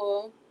was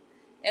cool.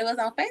 It was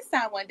on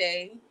FaceTime one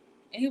day,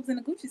 and he was in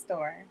a Gucci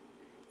store.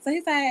 So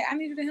he's like, I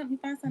need you to help me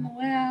find something.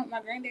 Well, my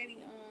granddaddy,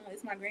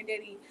 it's my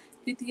granddaddy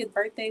 50th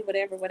birthday,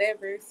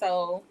 whatever.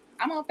 So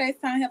I'm on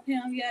FaceTime, help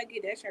him. Yeah,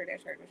 get that shirt.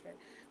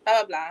 Blah,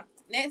 blah, blah.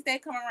 Next day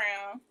come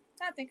around,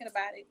 not thinking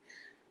about it.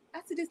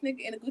 I see this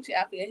nigga in a Gucci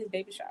outfit at his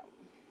baby shower.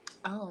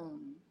 Oh.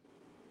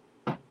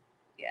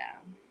 Yeah.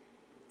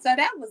 So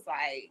that was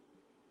like.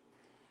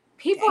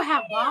 People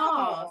have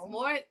balls.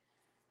 More.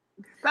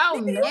 So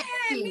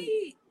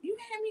messy. You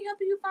had me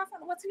helping you find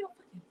something. What's your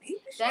fucking baby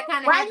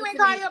shower? Why you ain't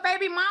call your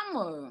baby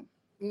mama?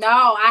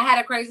 No, I had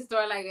a crazy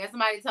story like that.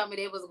 Somebody told me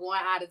they was going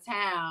out of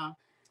town.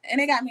 And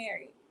they got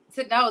married.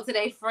 To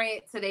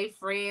their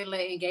friend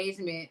like,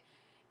 engagement.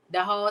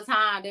 The whole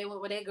time they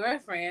went with their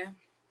girlfriend.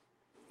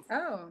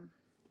 Oh.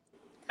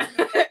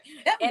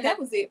 that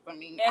was it for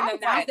me.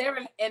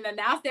 And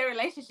announced their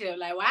relationship.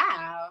 Like,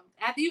 wow.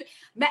 After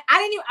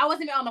I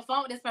wasn't even on the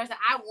phone with this person.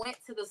 I went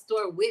to the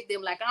store with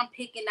them. Like, I'm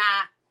picking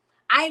out.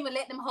 I even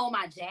let them hold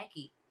my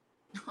jacket.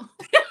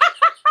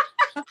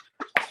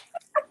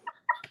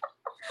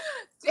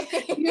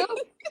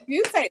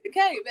 you take the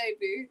cake,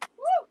 baby.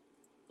 Woo.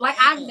 Like,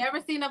 I've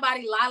never seen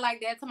nobody lie like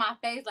that to my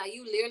face. Like,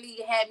 you literally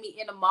had me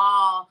in the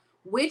mall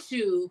with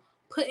you,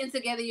 putting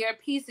together your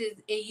pieces,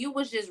 and you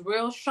was just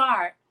real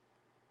sharp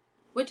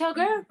with your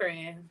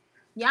girlfriend.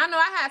 Y'all know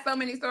I have so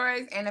many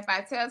stories, and if I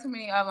tell too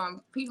many of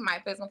them, people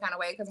might feel some kind of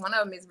way, because one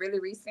of them is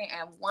really recent,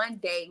 and one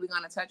day we're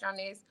going to touch on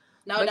this.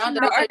 No, don't do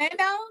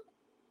Orlando?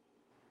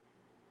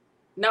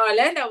 No,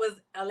 Orlando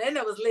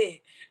was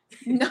lit.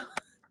 No.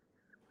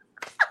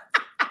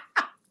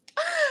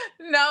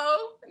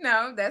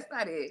 No, that's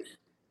not it.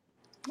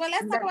 Well,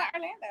 let's talk about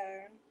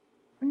Orlando.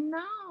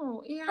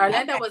 No, yeah.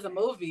 Orlando was a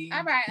movie.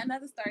 All right,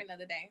 another story,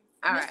 another day.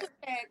 All right.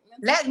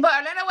 But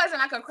Orlando wasn't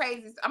like a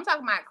crazy. I'm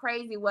talking about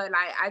crazy. What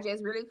like I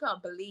just really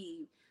couldn't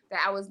believe that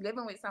I was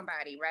living with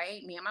somebody,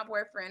 right? Me and my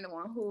boyfriend, the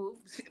one who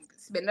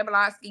spend the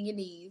block skin your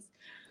knees,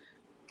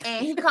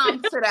 and he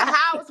comes to the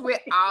house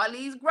with all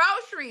these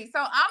groceries.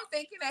 So I'm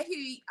thinking that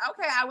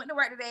I went to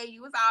work today.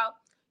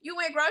 You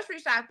went grocery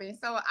shopping.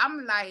 So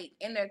I'm like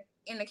in the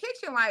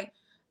kitchen, like,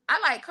 I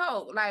like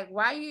Coke. Like,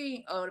 why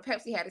the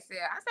Pepsi had a sale.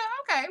 I said,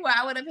 okay, well,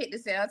 I would have hit the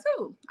sale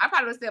too. I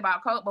probably would still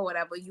bought Coke, but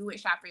whatever. You went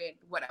shopping,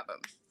 whatever.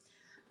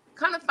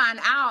 Come to find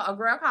out, a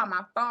girl called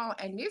my phone,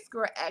 and this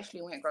girl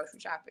actually went grocery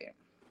shopping.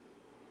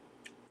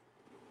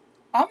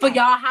 For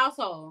y'all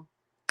household.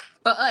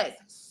 For us.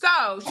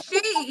 So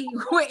she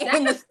went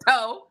in the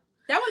store.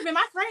 That would have been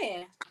my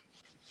friend.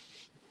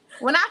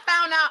 When I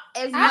found out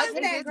as much as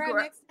this girl,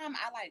 next time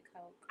I like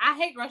Coke. I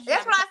hate grocery.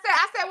 That's what I said.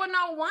 I said, well,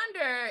 no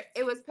wonder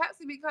it was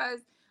Pepsi because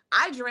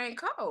I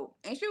drank Coke.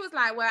 And she was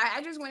like, well,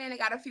 I just went in and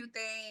got a few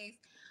things.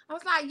 I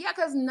was like, yeah,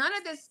 because none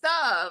of this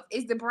stuff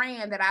is the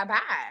brand that I buy.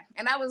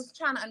 And I was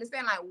trying to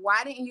understand, like,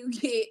 why didn't you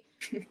get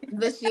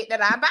the shit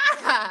that I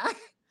buy?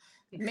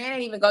 Man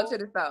didn't even go to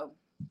the store.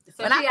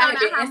 So when I found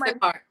out how much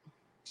part.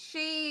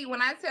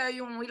 when I tell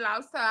you when we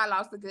lost her, I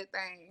lost a good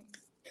thing.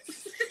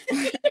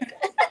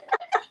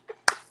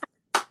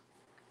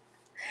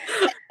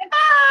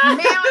 Man,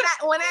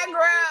 when that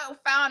girl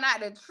found out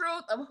the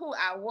truth of who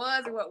I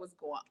was and what was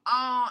going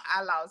on,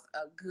 I lost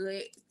a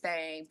good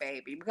thing,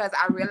 baby, because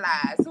I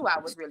realized who I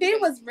was really. She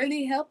was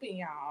really helping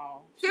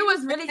y'all. She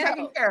was really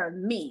taking care of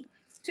me.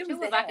 She was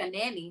like a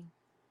nanny.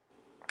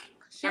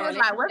 She was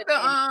like, what's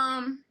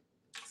the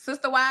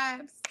sister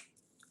wives?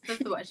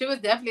 She was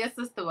definitely a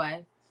sister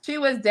wife. She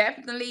was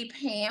definitely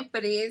paying for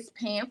this,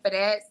 paying for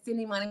that,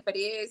 sending money for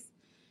this.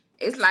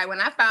 It's like when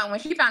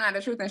she found out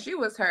the truth and she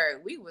was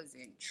hurt, we was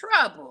in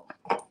trouble.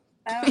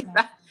 I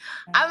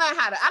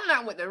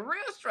learned what the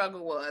real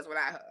struggle was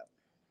without her.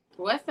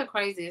 What's the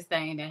craziest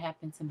thing that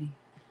happened to me?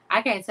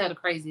 I can't tell the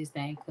craziest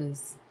thing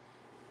because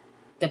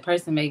the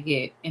person may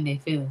get in their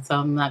feelings, so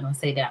I'm not gonna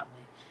say that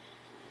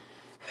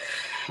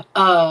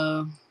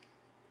one.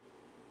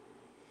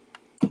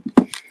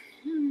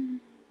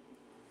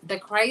 The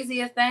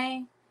craziest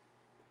thing.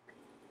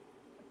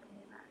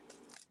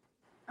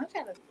 I'm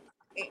trying to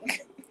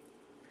think.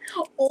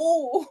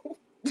 Oh.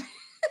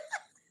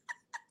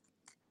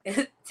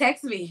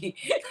 Text me.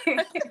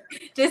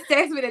 Just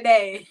text me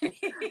today. Put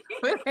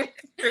it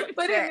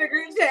in the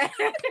group chat.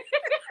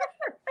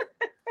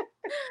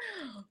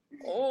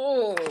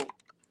 Oh.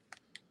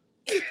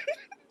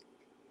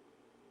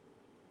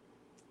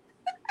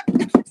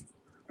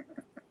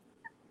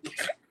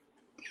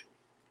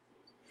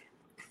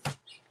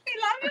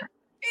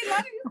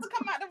 Ilana used to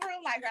come out the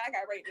room like, I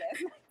got raped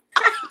last night.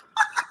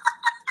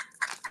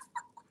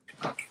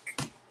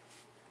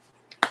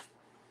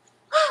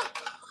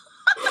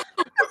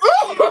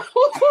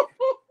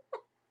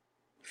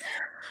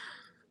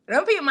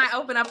 Them people might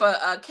open up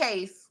a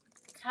case.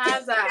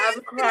 I'm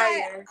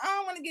crying. I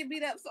don't want to get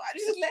beat up, so I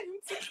just let him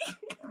take.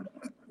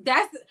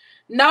 That's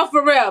no,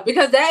 for real,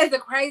 because that is the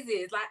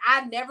craziest. Like,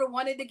 I never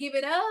wanted to give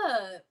it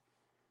up.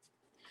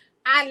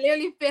 I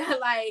literally feel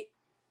like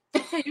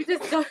you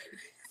just go.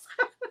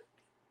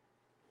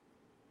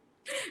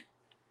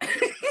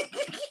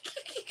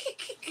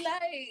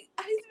 Like,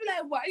 I used to be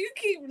like, why you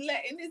keep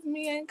letting this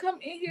man come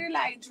in here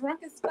like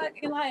drunk as fuck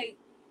and like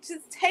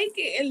just take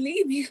it and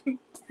leave you?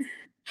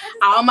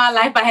 All my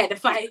life I had to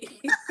fight.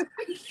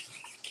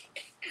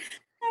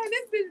 Oh,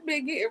 this bitch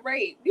been getting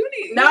raped. You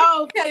need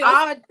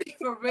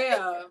for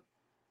real.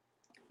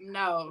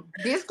 No.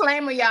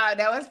 Disclaimer, y'all.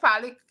 That was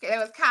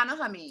kind of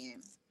her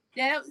man.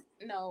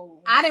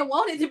 No. I didn't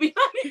want it to be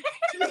my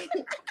man.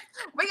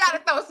 We gotta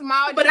throw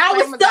small. But I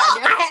was stuck.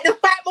 I had to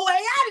fight my way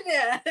out of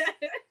there.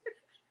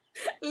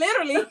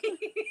 Literally.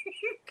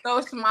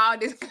 Those small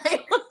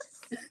disclaimers.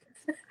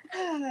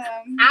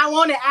 I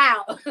want it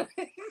out.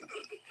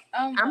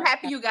 I'm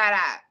happy you got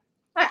out.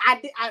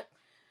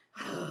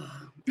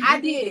 I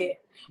did,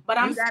 but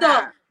I'm stuck.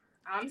 Out.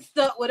 I'm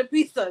stuck with a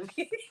piece of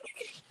it.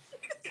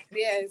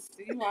 Yes,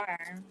 you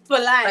are. For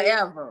life.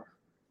 Forever.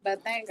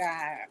 But thank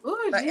God.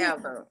 Ooh,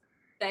 forever.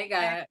 Thank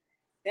God.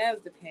 That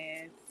was the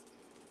past.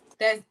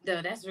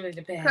 That's really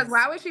the past. Because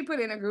why would she put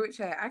in a group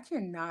chat? I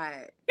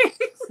cannot.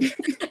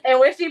 And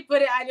when she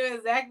put it, I knew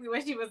exactly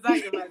what she was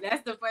talking about.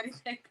 That's the funny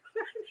thing.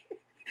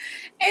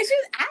 And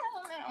I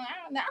don't know.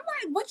 I'm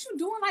like, what you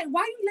doing? Like,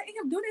 why you letting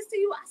him do this to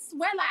you? I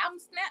swear, like, I'm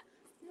snapped.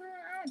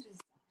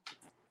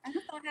 I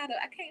just don't know how to.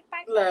 I can't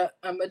fight. Look,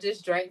 I'm gonna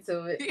just drink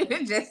to it.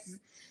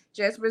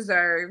 just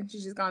reserve.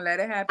 She's just gonna let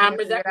it happen. I'm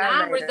reserved.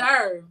 Now I'm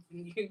reserved.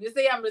 You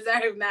see, I'm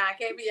reserved now. I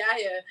can't be out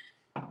here.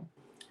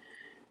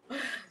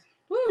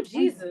 Woo,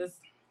 Jesus.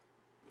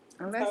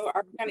 So,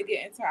 are we gonna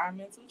get into our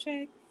mental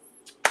check?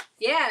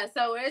 Yeah.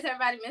 So, where's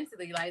everybody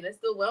mentally? Like, let's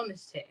do a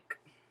wellness check.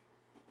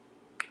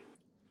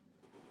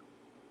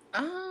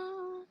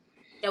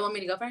 Y'all want me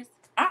to go first?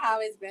 I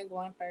always been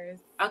going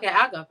first. Okay,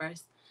 I'll go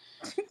first.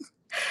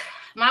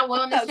 My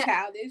wellness. So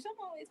childish.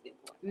 I'm always been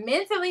going.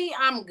 Mentally,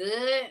 I'm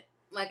good.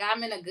 Like,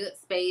 I'm in a good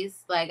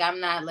space. Like, I'm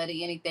not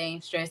letting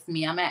anything stress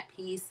me. I'm at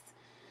peace.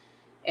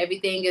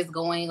 Everything is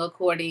going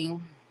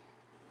according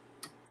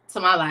to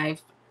my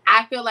life.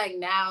 I feel like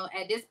now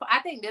at this, I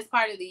think this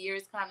part of the year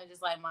is kind of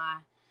just like my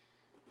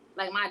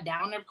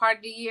downer part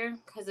of the year,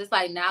 because it's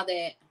like now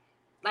that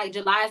like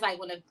July is like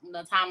when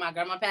the time my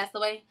grandma passed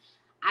away,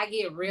 I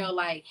get real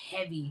like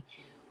heavy.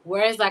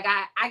 Whereas like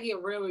I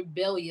get real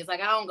rebellious.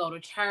 Like I don't go to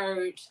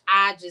church.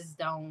 I just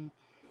don't.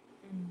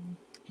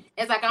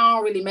 It's like I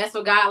don't really mess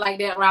with God like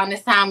that around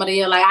this time of the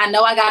year. Like I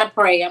know I gotta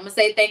pray. I'm gonna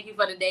say thank you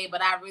for the day,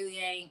 but I really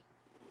ain't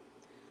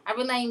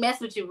mess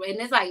with you. And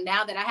it's like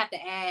now that I have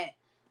to add,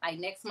 like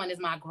next month is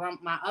my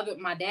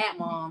dad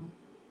mom.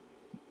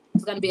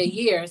 It's gonna be a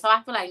year, so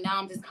I feel like now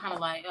I'm just kind of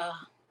like,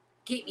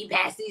 get me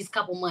past these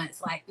couple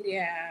months. Like,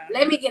 yeah,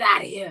 let me get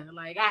out of here.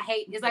 Like I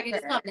hate. It's like it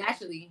just comes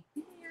naturally.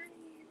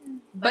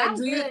 But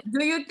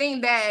do you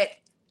think that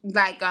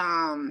like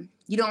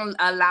you don't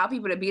allow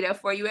people to be there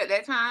for you at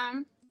that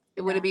time?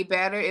 Would it be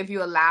better if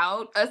you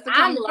allowed us to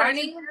come?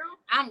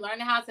 I'm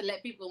learning how to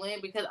let people in,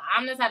 because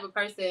I'm the type of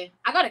person.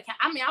 I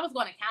was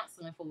going to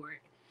counseling for it,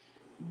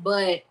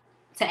 but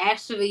to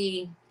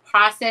actually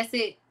process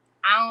it,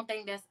 I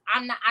think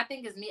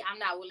it's me. I'm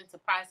not willing to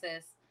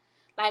process.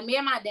 Like me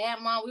and my dad,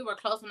 mom, we were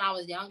close when I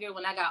was younger.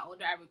 When I got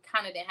older, I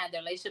kind of didn't have the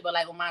relationship. But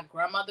like with my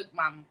grandmother,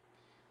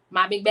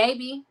 my big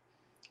baby,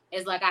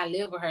 it's like I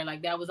live with her.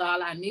 Like that was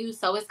all I knew.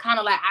 So it's kind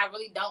of like I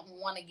really don't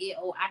want to get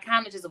old. I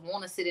kind of just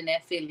want to sit in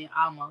that feeling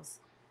almost.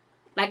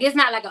 Like it's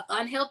not like an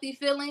unhealthy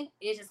feeling.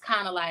 It's just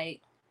kind of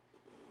like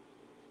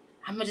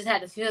I'm gonna just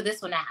have to feel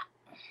this one out.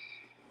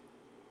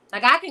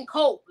 Like I can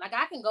cope. Like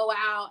I can go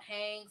out,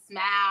 hang,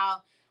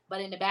 smile, but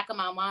in the back of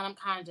my mind, I'm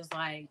kind of just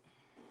like.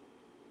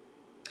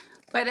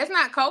 But that's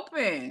not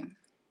coping.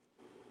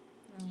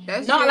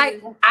 Like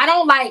I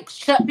don't like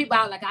shut people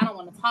out. Like I don't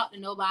want to talk to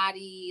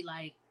nobody.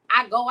 Like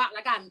I go out.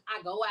 Like I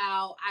go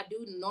out. I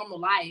do normal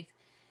life.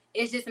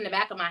 It's just in the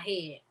back of my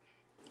head.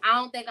 I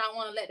don't think I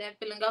want to let that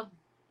feeling go.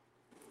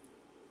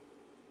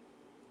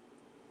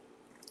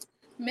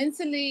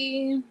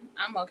 Mentally,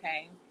 I'm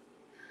okay.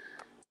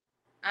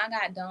 I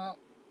got dumped.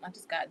 I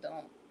just got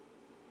dumped.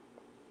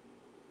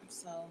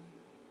 So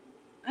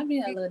I be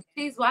a little.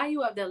 Please, why are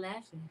you up there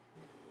laughing?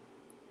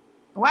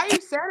 Why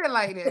you said it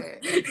like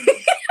that? Because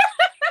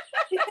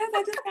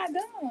I just got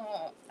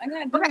dumped. I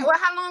got dumped. Okay, well,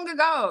 how long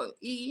ago,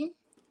 E?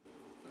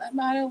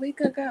 About a week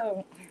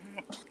ago.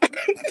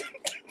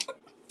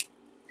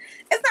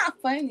 It's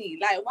not funny.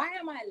 Like, why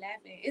am I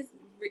laughing?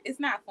 It's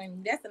not funny.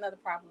 That's another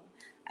problem.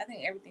 I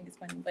think everything is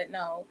funny, but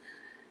no.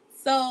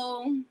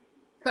 So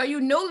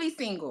you newly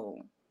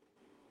single?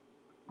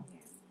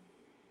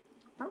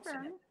 Yeah.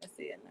 Okay. Let's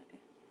see it.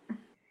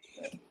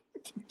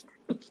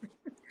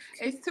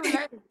 It's too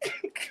late.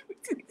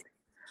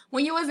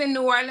 When you was in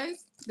New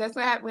Orleans, that's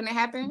when it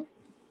happened?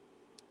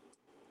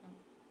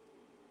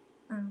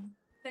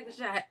 Take a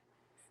shot.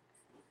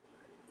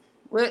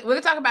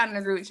 We'll talk about it in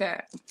the group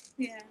chat.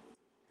 Yeah.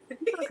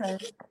 Okay.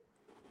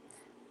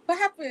 What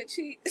happened,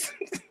 cheats?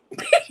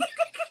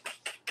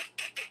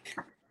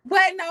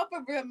 But no,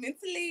 for real,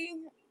 mentally,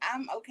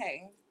 I'm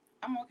okay.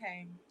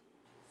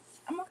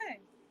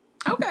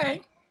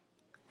 Okay.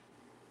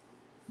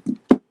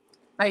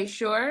 Are you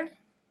sure?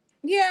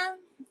 Yeah,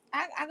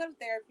 I go to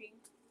therapy,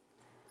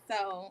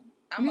 so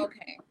I'm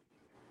okay.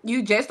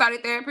 You just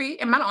started therapy?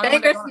 Am I the only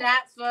Finger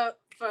snaps for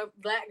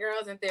Black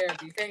girls in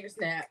therapy. Finger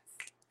snaps.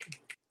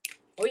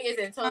 We is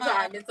in total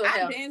mental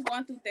health. I've been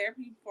going through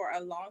therapy for a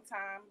long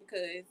time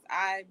because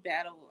I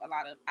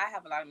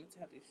have a lot of mental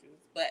health issues,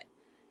 but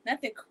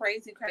nothing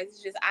crazy.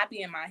 It's just I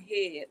be in my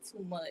head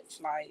too much.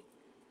 Like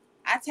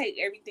I take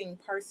everything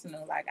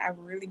personal. Like I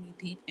really be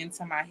deep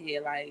into my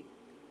head. Like,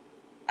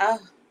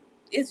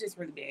 it's just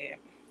really bad.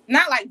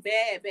 Not like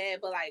bad,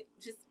 but like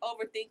just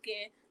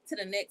overthinking to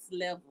the next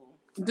level.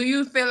 Do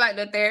you feel like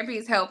the therapy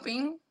is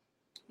helping?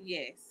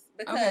 Yes,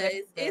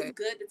 because it's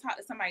good to talk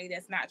to somebody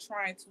that's not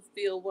trying to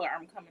feel where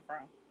I'm coming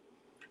from.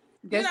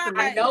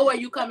 I know where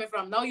you coming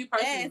from. Know you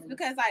personally. Yes,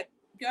 because like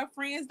your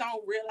friends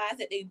don't realize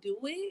that they do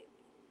it,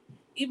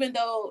 even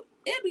though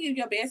it'll be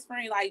your best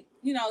friend, like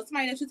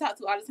somebody that you talk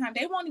to all the time.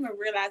 They won't even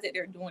realize that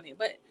they're doing it.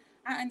 But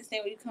I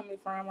understand where you're coming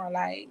from, or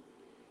like,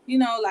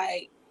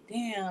 like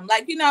damn,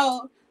 like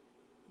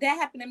that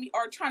happened to me,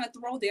 or trying to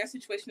throw their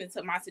situation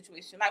into my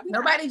situation. Like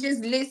nobody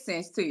just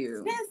listens to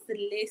you. Just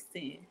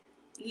listen,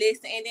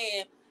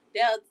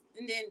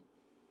 and then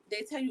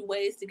they tell you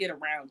ways to get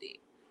around it.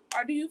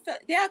 Or do you feel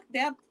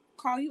they'll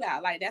call you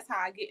out? Like that's how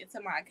I get into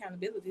my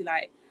accountability.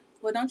 Like,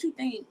 well, don't you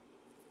think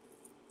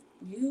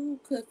you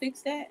could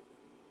fix that?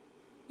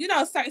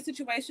 Certain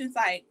situations,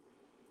 like,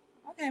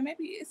 okay,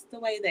 maybe it's the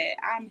way that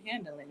I'm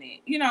handling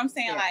it. You know what I'm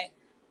saying? Yeah. Like,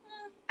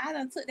 I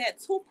done took that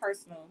too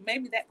personal.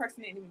 Maybe that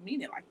person didn't even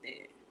mean it like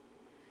that.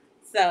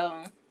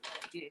 So,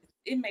 yeah,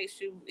 it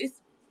makes you,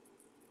 it's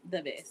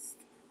the best.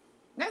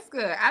 That's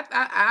good.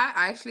 I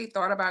actually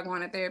thought about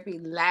going to therapy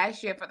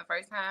last year for the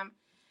first time,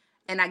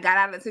 and I got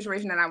out of the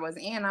situation that I was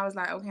in. I was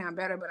like, okay, I'm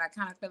better, but I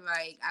kind of feel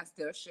like I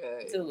still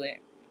should. Do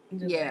it.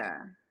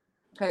 Yeah,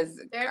 because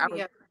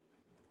Therapy,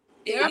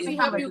 It therapy is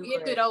help good. you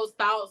get through those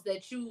thoughts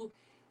that you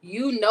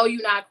know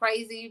you're not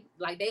crazy.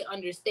 Like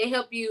they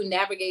help you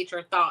navigate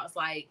your thoughts.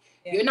 Like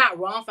you're not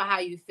wrong for how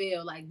you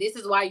feel. Like this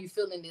is why you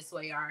feeling this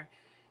way, or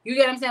you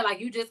get what I'm saying? Like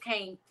you just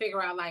can't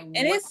figure out like. And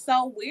it's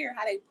so weird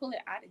how they pull it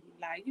out of you.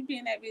 Like you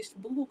being that bitch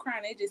boo-hoo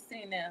crying, they just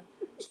sitting there,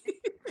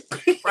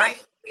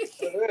 right?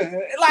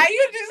 like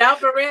you just no,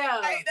 for real.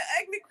 Like the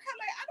ugly cry.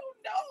 Like I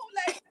don't know.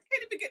 Like I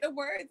can't even get the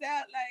words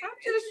out. Like I'm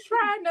just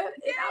trying to.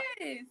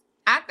 Yes.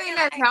 I think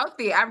that's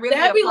healthy. I really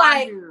they'll be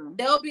like, you.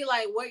 They'll be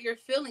like, what you're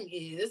feeling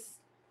is,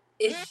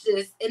 it's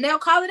just, and they'll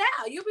call it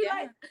out. You'll be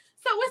like,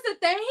 so what's the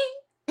thing?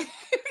 It's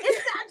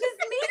not just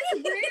me. It's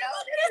real.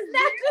 It's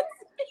not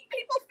just me.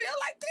 People feel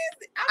like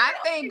this. I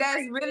think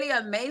that's really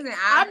amazing.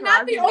 I'm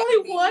not the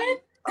only one.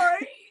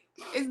 Right?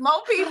 It's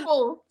more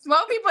people.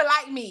 More people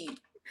like me.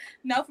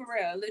 No, for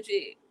real,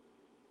 legit.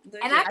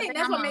 And I think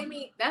that's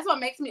what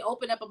makes me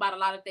open up about a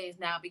lot of things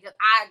now, because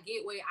I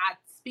get where I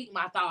speak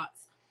my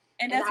thoughts.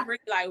 And that's really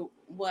like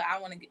what I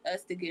want to get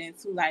us to get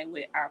into, like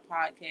with our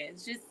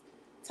podcast, just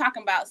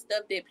talking about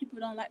stuff that people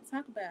don't like to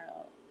talk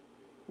about.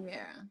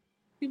 Yeah.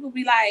 People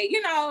be like, I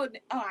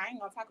ain't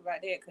gonna talk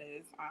about that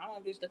because I don't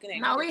want to be looking at me.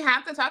 No, we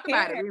have to talk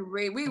about it. We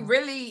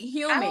really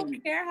human. I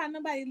don't care how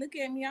nobody look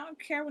at me. I don't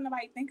care what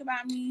nobody think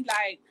about me.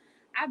 Like,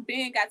 I've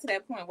been got to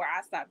that point where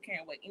I stopped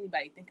caring what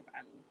anybody think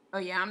about me. Oh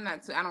yeah, I'm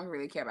not. I don't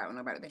really care about what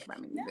nobody think about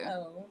me either.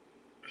 No.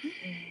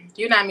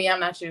 You're not me. I'm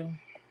not you.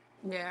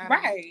 Yeah.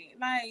 Right.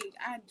 Like,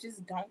 I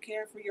just don't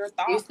care for your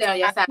thoughts. You stay on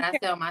your side. I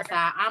stay on my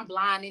side. I'm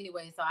blind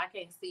anyway, so I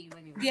can't see you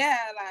anyway. Yeah,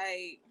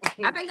 like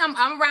I think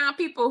I'm around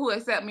people who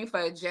accept me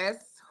for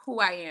just who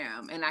I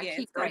am, and I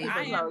keep crazy.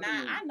 I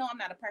know I'm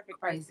not a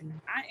perfect person.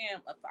 I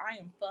am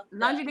fucked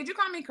Lungi, up. did you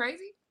call me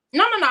crazy?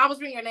 No. I was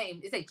reading your name.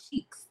 It said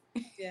Cheeks.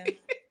 Yeah.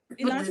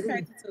 Lungi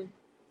crazy too.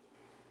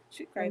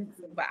 She crazy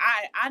too. But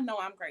I know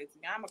I'm crazy.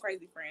 I'm a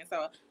crazy friend.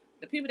 So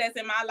the people that's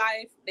in my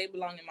life, they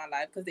belong in my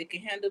life because they can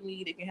handle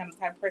me. They can handle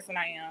the type of person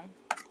I am.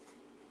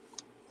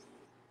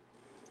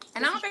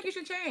 And I don't think you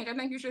should change. I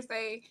think you should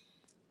say,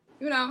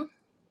 you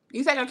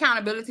take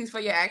accountabilities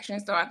for your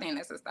actions. So I think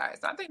that's a start.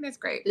 So I think that's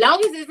great. Long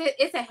as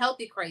it's a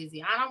healthy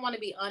crazy. I don't want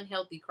to be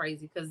unhealthy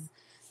crazy because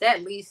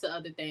that leads to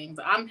other things.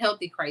 I'm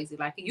healthy crazy.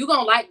 Like, you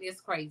gonna like this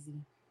crazy.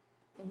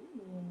 You're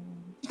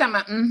talking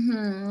about,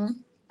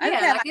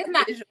 Yeah, like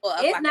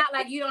it's not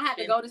like you don't have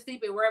to go to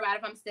sleep and worry about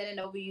if I'm standing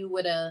over you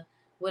with a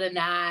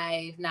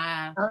knife.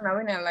 Nah. Oh no,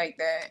 we're not like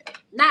that.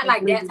 Not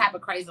like that type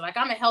of crazy. Like,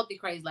 I'm a healthy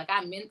crazy. Like,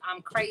 I'm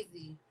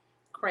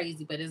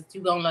crazy, but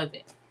you gonna love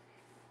it.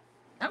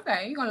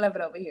 Okay, you're gonna love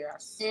it over here.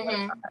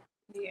 Yeah.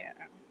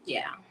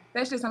 Yeah.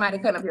 That's just somebody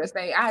cutting up your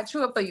say, I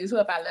chew up for you, chew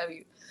up, I love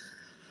you.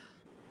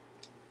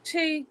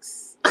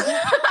 Cheeks.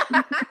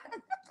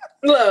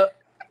 Look.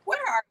 Where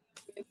are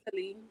you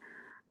mentally?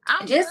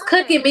 I'm just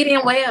cooking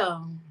medium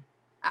well.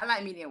 I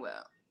like medium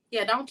well.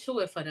 Yeah, don't chew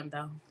it for them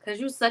though,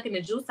 because you sucking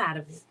the juice out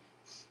of it.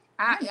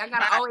 I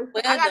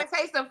gotta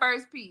taste the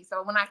first piece.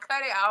 So when I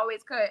cut it, I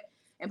always cut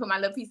and put my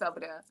little piece over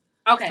there.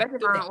 Okay. Especially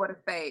if I don't want to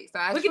stay. So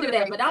we can do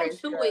that, but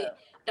don't chew it.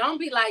 Don't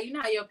be like, you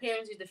know how your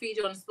parents used to feed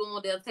you on a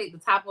spoon, they'll take the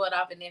top of it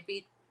off and then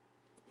feed.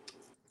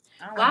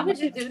 Why would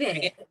you do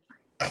that?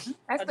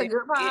 That's the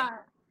good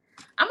part.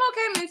 I'm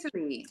okay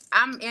mentally.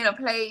 I'm in a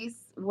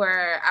place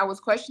where I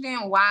was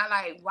questioning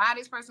why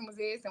this person was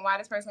this and why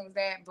this person was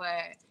that,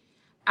 but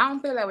I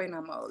don't feel that way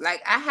no more.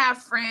 Like, I have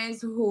a friend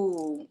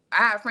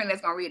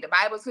that's gonna read the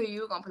Bible to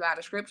you, gonna pull out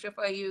a scripture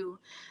for you.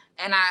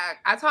 And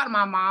I talk to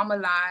my mom a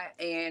lot,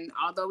 and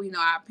although we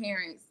know our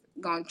parents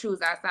gonna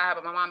choose our side,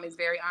 but my mom is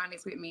very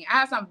honest with me. I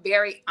have some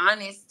very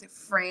honest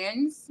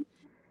friends,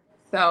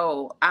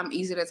 so I'm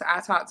easy to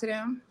I talk to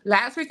them.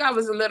 Last week I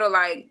was a little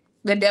like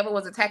the devil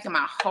was attacking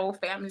my whole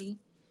family.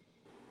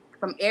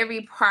 From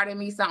every part of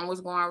me, something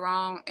was going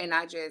wrong, and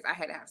I had to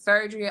have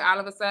surgery all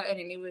of a sudden,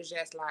 and it was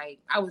just like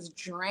I was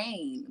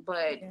drained,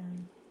 but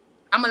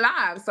I'm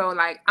alive, so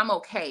like I'm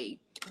okay.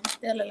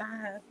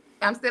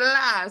 I'm still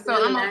alive,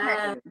 so I'm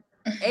okay.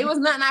 It was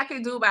nothing I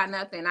could do about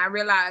nothing. I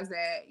realized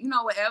that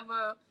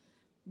whatever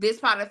this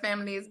part of the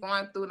family is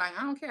going through, like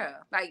I don't care.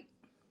 Like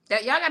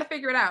that, y'all got to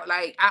figure it out.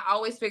 Like I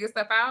always figure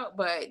stuff out,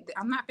 but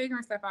I'm not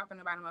figuring stuff out for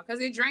nobody more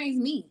because it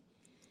drains me.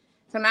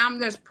 So now I'm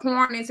just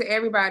pouring into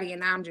everybody,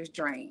 and now I'm just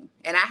drained.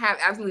 And I have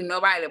absolutely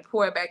nobody to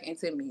pour it back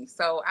into me.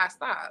 So I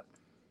stopped.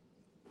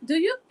 Do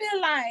you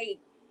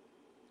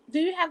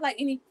have like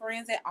any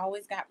friends that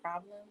always got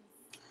problems?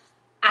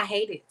 I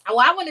hate it.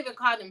 Well, I wouldn't even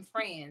call them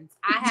friends.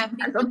 I have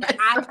people that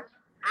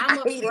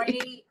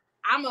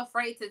I'm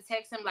afraid to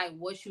text them like,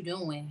 what you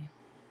doing?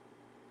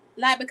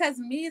 Like, because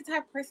me, the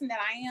type of person that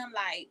I am,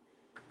 like,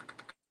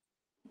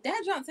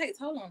 that junk takes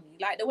hold on me.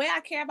 Like, the way I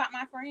care about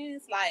my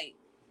friends, like,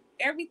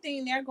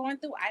 everything they're going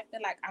through, I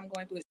feel like I'm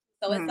going through it.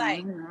 So it's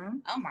like,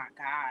 oh my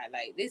God,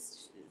 like this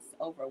is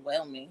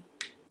overwhelming.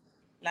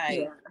 Like,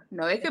 yeah.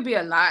 No, it could be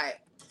a lot.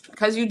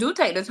 Because you do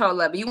take the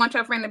toll of it. You want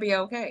your friend to be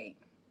okay.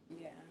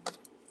 yeah.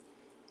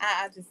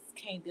 I just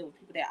can't deal with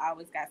people that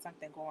always got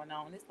something going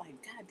on. It's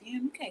like, God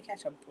damn, you can't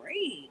catch a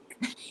break.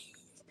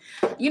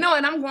 You know,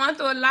 and I'm going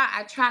through a lot.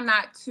 I try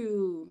not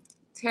to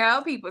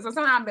tell people. So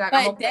sometimes I'll be like,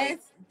 I'm But okay.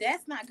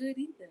 that's not good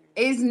either.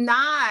 It's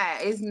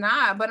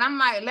not. But I'm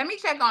like, let me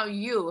check on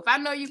you. If I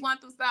know you're going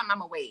through something,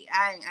 I'ma wait.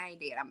 I ain't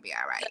dead. I'm gonna be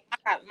all right.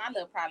 My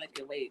little problem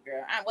could wait,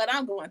 girl. What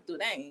I'm going through,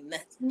 that ain't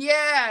nothing.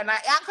 Yeah,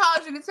 like I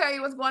called you to tell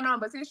you what's going on,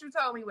 but since you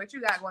told me what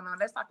you got going on,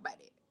 let's talk about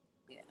it.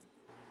 Yeah.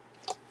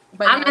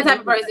 But I'm the type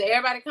of person.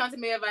 Everybody comes to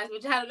me advice,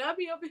 but how did I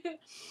be up here?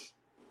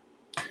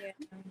 Yeah.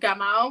 Got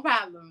my own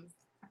problems.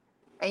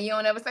 And you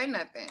don't ever say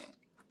nothing.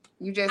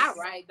 You just I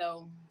write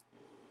though.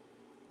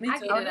 I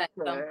get it.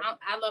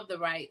 I love to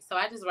write, so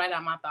I just write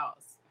out my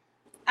thoughts.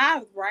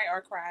 I write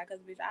or cry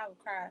because bitch, I would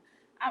cry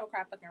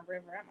fucking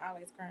river. I'm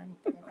always crying.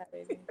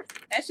 Baby.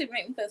 That shit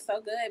make me feel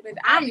so good, bitch.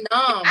 I'm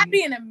numb. I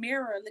be in the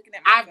mirror looking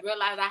at myself. I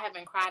realized I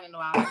haven't cried in a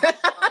while.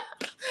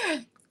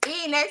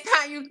 Next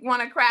time you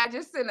want to cry,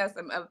 just send us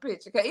a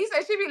picture. Cause he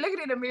said she be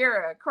looking in the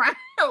mirror crying.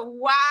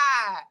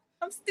 Why?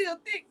 I'm still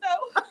thick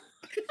though.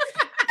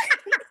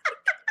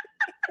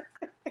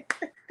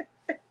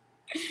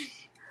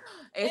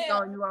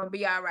 You gonna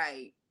be all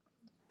right.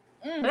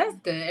 That's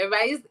good.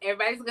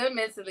 Everybody's good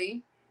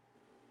mentally.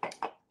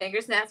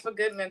 Finger snaps for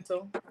good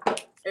mental.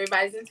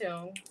 Everybody's in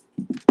tune.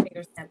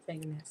 Finger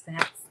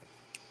snaps.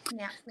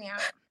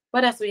 Snap.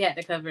 What else we had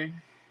to cover?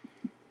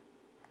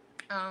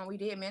 We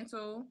did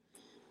mental.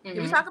 Mm-hmm.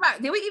 Did we talk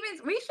about? We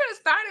should have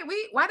started.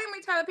 Why didn't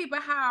we tell people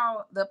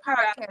how the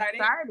podcast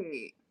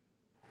started?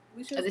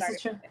 We should. This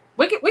is true.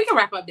 We can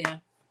wrap up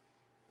there.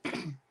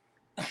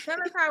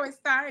 Tell us how it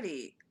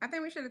started. I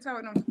think we should have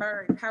told them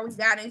first how we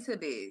got into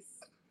this.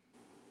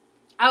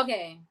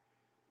 Okay,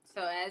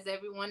 so as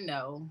everyone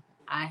know,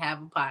 I had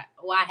a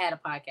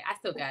podcast. I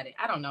still got it.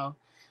 I don't know.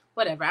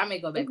 Whatever. I may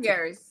go back to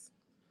yours.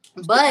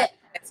 But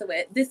so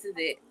this is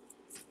it.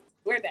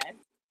 We're done.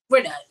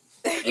 We're done.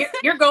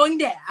 You're going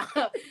down.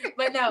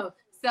 But no.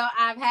 So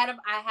I've had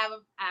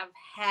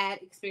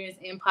experience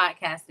in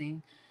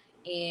podcasting,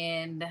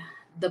 and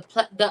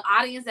the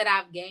audience that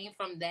I've gained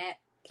from that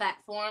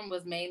platform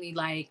was mainly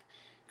like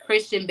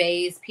Christian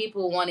based.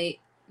 People wanted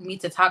me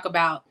to talk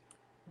about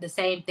the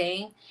same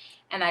thing,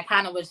 and I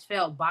kind of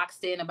felt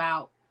boxed in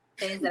about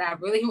things that I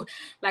really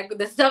like,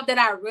 the stuff that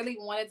I really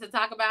wanted to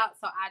talk about.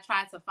 So I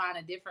tried to find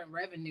a different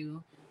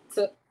revenue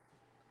to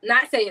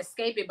not say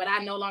escape it, but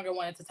I no longer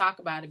wanted to talk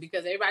about it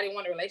because everybody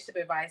wanted relationship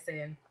advice,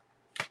 and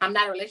I'm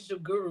not a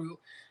relationship guru.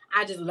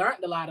 I just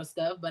learned a lot of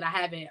stuff, but I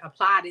haven't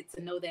applied it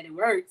to know that it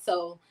worked.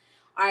 So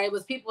it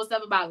was people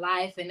stuff about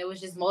life, and it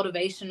was just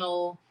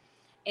motivational,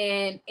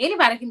 and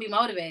anybody can be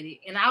motivated.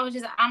 And I'm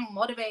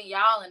motivating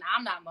y'all, and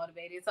I'm not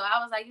motivated. So I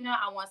was like,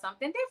 I want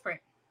something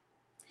different.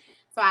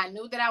 So I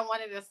knew that I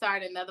wanted to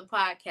start another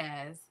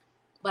podcast,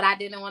 but I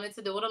didn't want it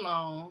to do it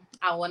alone.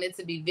 I wanted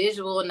to be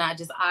visual, not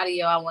just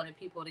audio. I wanted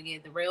people to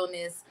get the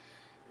realness,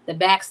 the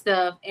back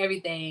stuff,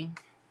 everything.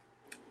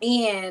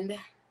 And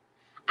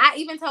I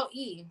even told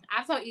E.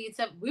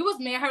 We was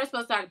me and her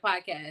supposed to start a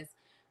podcast,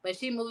 but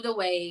she moved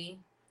away.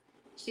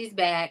 She's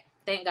back.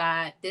 Thank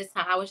God. This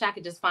time, I wish I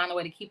could just find a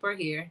way to keep her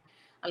here.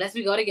 Unless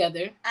we go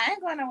together. I ain't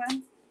going nowhere.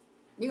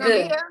 You gonna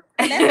be here?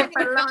 Unless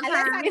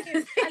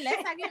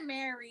I get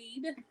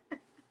married.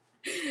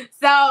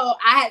 So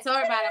I had told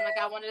her about it. I'm like,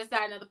 I wanted to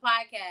start another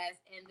podcast.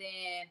 And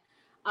then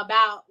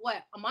about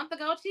a month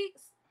ago,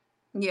 Cheeks?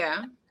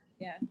 Yeah.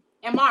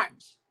 In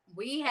March.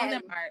 We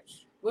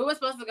were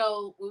supposed to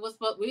go.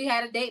 We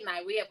had a date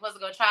night. We were supposed to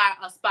go try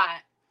a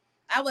spot.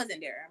 I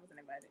wasn't there. I wasn't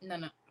invited.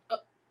 No.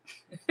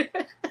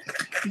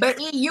 But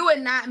you would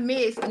not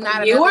miss.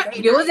 You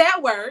was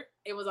at work.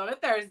 It was on a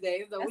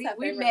Thursday, so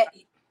we met.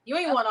 You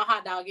ain't want no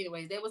hot dog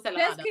anyways. They was selling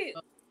hot dog.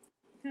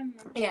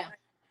 Yeah.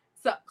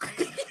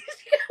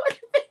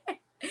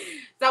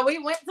 So we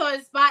went to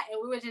a spot and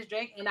we were just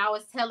drinking. And I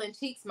was telling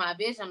Cheeks my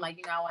vision. I'm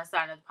like, I want to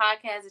start another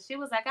podcast. And she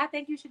was like, I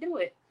think you should do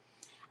it.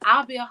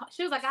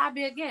 She was like, I'll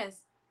be a guest.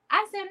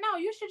 I said, no,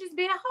 you should just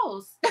be a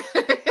host.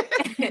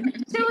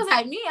 She was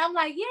like, me? I'm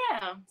like,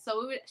 yeah.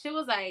 So she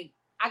was like,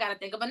 I got to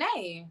think of a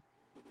name.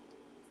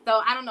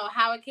 So I don't know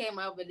how it came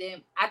up, but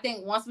then I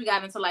think once we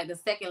got into like the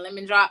second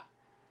lemon drop,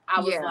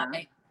 I was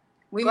like,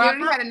 we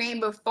literally had a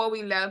name before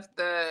we left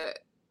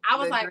I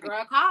was like,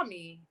 girl, call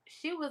me.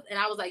 And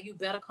I was like, you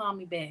better call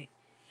me back.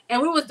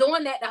 And we was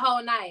doing that the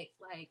whole night.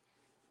 Like,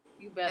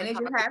 you better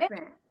call me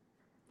back.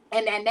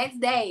 And that next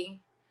day,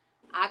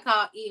 I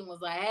called E and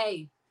was like,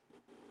 hey,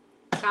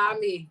 call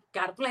me.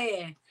 Got a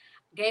plan.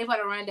 Gave her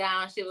the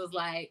rundown. She was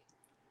like,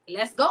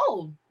 let's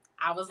go.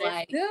 I was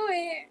like, do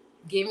it.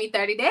 Give me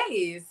 30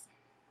 days.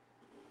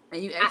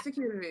 And you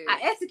executed it.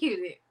 I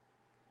executed it.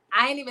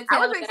 I ain't even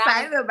tell I was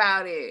excited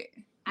about it.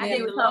 I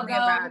did the logo.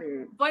 About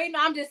it. But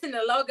I'm just in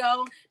the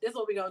logo. This is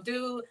what we're gonna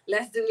do.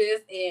 Let's do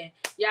this. And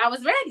I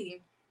was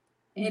ready.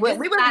 You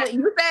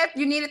said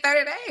you needed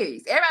 30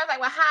 days. Everybody's like,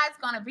 well, how it's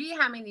gonna be,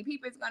 how many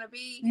people it's gonna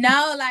be.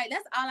 No, like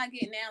that's all I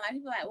get now. Like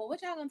people are like, well,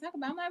 what y'all gonna talk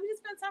about? I'm like, we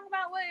just gonna talk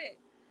about what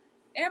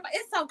everybody,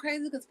 it's so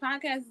crazy because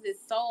podcasts is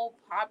so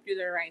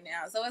popular right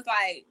now. So it's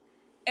like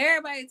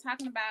everybody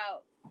talking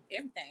about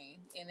everything,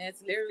 and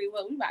that's literally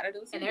what we about to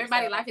do. And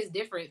everybody's life is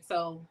different,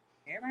 so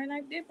everybody's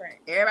life different.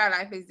 Everybody's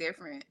life is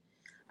different.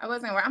 I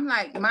wasn't. I'm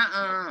like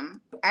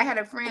I had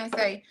a friend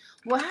say,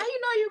 "Well, how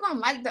you know you're gonna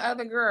like the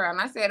other girl?"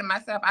 And I said to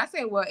myself, "I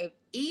said, well, if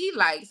E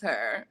likes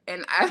her,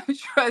 and I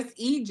trust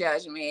E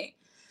judgment,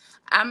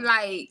 I'm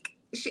like,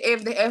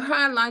 if her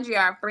and Lungi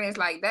are friends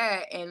like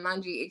that, and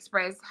Lungi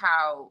expressed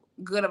how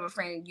good of a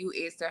friend you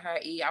is to her,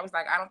 E, I was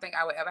like, I don't think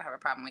I would ever have a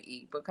problem with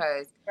E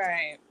because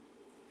right."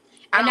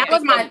 And that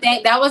was my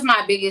thing. That was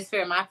my biggest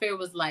fear. My fear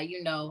was like,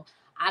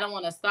 I don't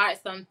want to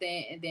start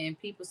something and then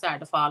people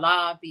start to fall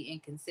off, be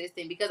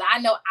inconsistent, because I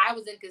know I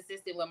was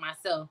inconsistent with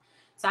myself.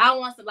 So I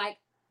want to, like,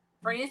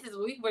 for instance,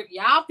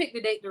 y'all pick the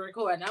date to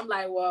record, and I'm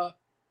like, well,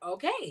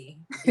 okay,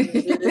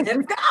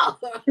 let's go.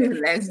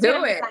 Let's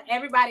do it. Like,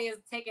 everybody is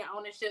taking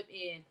ownership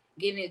in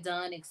getting it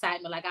done,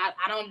 excitement. Like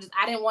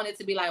I didn't want it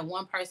to be like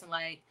one person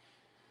like,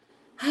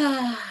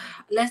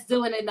 let's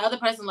do it, and the other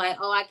person like,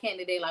 oh, I can't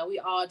today. Like, we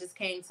all just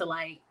came to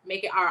like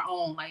make it our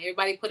own. Like,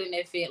 everybody put in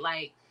their fit.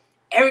 Like,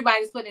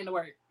 everybody's putting in the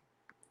work.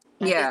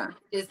 Like, yeah,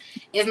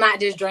 it's not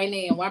just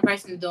draining and one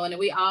person doing it.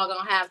 We all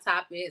gonna have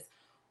topics,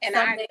 and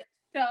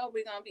so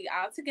we're gonna be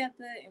all together,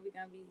 and we're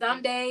gonna be.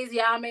 Some days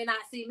y'all may not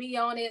see me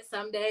on it.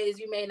 Some days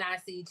you may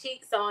not see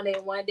Cheeks on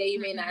it. One day you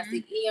may not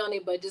see E on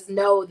it. But just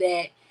know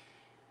that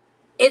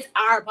it's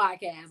our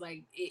podcast.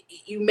 Like,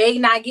 you may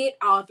not get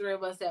all three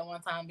of us at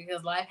one time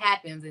because life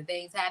happens and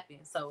things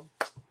happen. So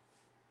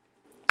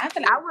I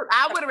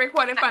would have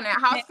recorded from that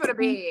hospital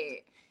bed.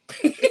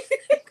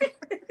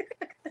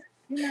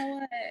 You know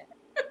what?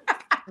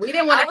 We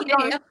didn't want to show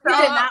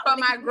up for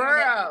my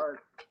girls.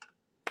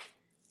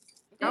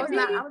 I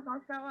was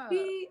gonna show up.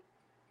 We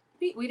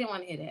didn't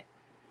want to hear that.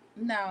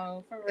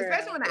 No, for real.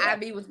 Especially when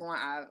the IV was going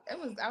out. I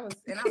was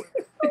so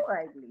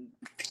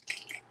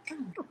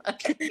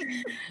ugly.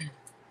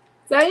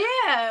 So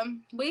yeah,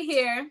 we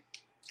here.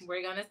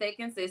 We're gonna stay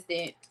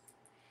consistent.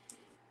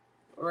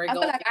 I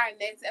feel like our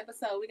next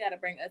episode, we gotta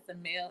bring us a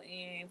male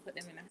in, put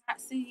them in a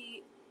hot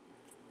seat.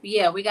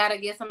 Yeah, we gotta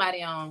get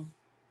somebody on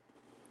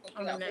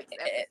the next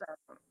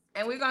episode.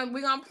 And we're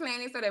gonna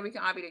plan it so that we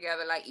can all be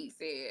together, like E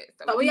said.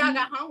 So we all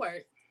got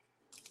homework.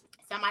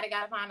 Somebody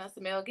gotta find us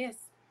a male guest.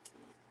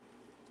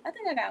 I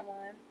think I got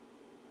one.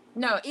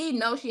 No, E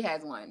knows she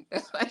has one.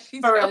 That's why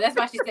she for real. That's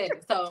why she said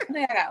it. So I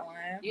think I got one.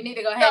 You need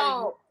to go ahead.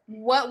 So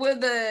what will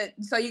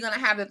so you're gonna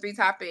have the 3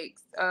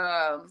 topics,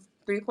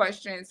 3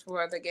 questions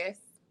for the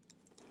guests?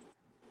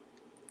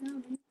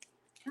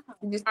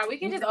 We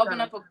can just open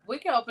up a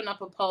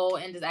poll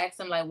and just ask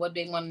them like what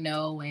they want to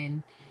know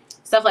and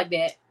stuff like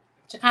that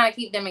to kind of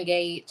keep them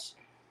engaged.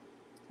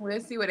 We'll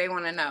see what they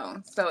want to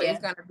know. So It's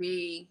gonna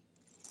be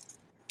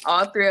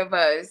all 3 of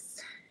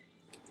us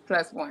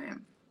plus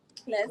one.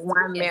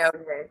 One male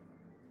guest.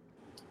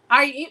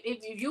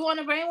 If you want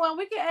to bring one,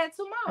 we can add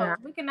 2 more. Yeah.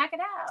 We can knock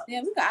it out.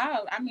 Yeah, we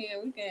can. I mean,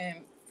 we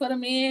can put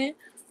them in,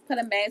 put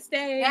them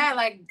backstage. Yeah,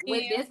 like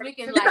with this, we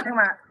can like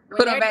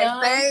put them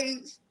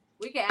backstage.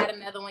 We can add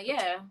another one.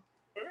 Yeah.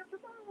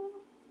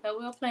 So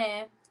we'll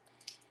plan.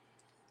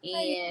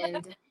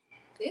 And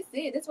this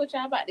it. This what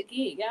y'all about to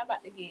get. Y'all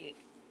about to get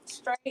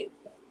straight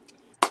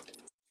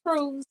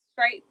cruise,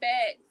 straight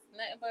facts,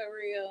 nothing but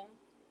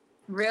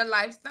real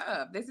life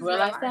stuff. This is real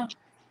life stuff.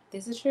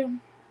 This is true.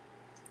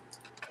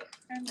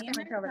 I'm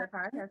gonna cover the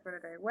podcast for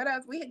today. What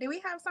else? Do we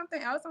have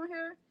something else on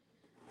here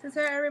to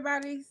tell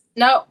everybody?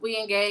 No, we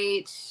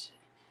engaged.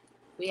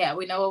 We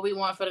know what we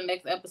want for the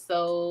next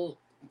episode.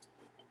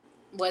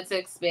 What to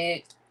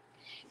expect.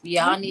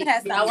 Y'all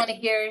want to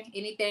hear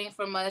anything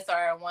from us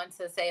or want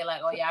to say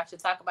like, oh, y'all should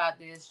talk about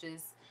this?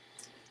 Just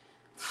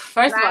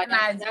first of all,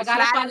 y'all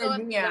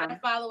gotta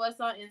follow us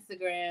on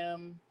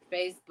Instagram,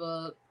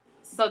 Facebook,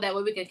 so that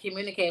way we can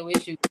communicate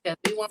with you because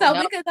we want. So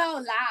we can go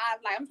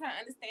live. Like, I'm trying to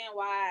understand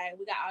why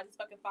we got all these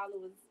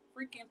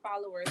freaking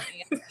followers,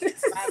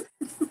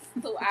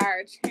 and to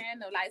our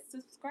channel. Like,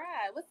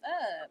 subscribe. What's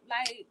up?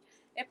 Like,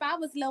 if I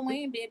was Lil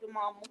Wayne baby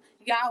mama,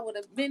 y'all would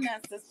have been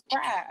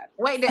unsubscribed.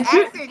 Wait, the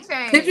accent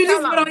changed. Did you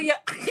just put on your?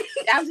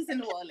 I was just in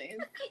New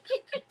Orleans.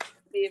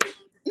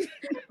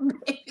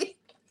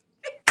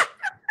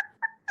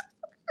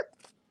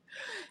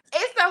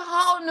 It's a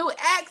whole new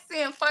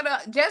accent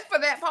just for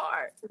that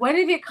part. Where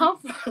did it come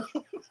from?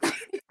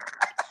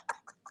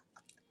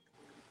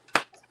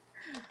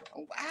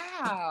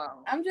 Wow.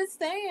 I'm just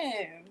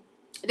saying.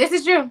 This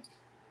is true.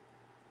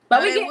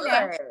 But we get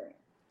there.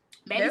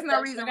 There's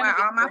no reason why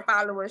all my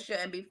followers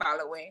shouldn't be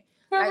following.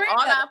 Like, all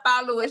our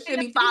followers should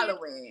be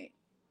following.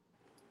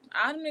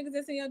 All the niggas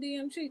that's in your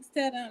DM Cheeks,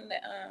 tell them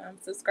to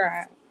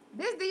subscribe.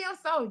 This DM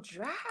so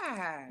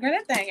dry. Girl,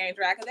 that thing ain't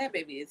dry because that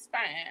baby is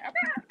fine.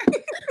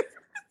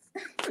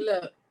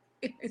 Look,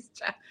 it's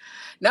dry.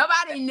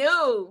 Nobody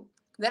knew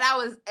that I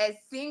was as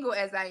single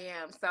as I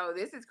am. So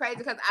this is crazy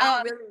because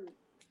I don't really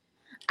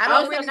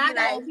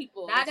like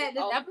people. Now that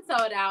this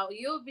episode out,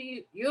 you'll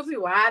be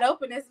wide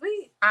open this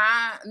week.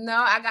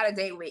 No, I got a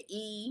date with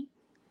E.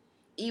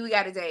 We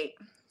got a date.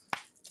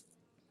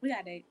 We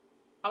got a date.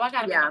 Oh, I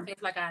gotta make my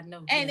face like I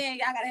know. And then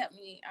y'all gotta help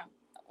me.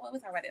 We'll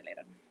talk about that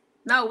later.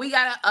 No, we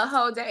got a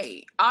whole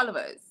day. All of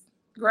us.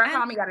 Girl,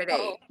 call me got a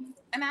day.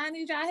 And I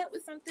need y'all help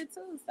with something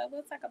too. So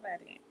we'll talk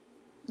about it.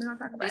 We're gonna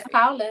talk about Just it.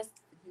 call us.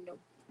 No.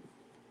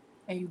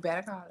 And you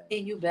better call us.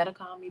 And you better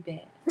call me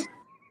back.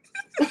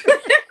 You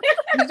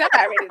just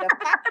got ready to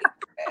pop it.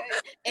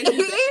 And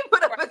you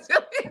put up a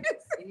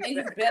and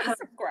you better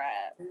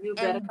subscribe. You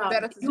better And call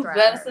better me. subscribe.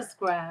 You better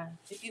subscribe.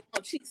 If you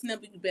want cheat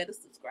snipper, you better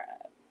subscribe.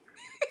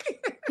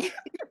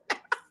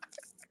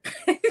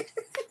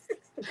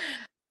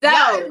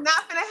 Y'all is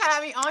not gonna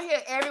have me on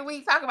here every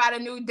week talk about a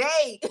new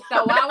date.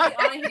 So while we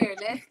on here,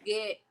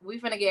 we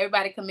finna get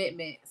everybody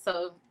commitment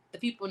so the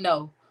people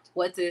know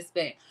what to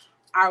expect.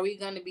 Are we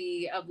gonna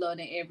be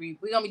uploading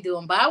we're gonna be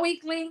doing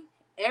bi-weekly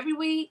every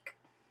week?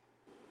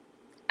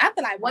 I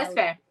feel like what's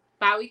fair?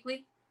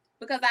 Bi-weekly?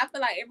 Because I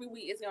feel like every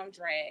week is gonna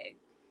drag.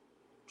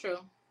 True.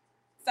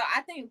 So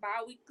I think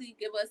bi-weekly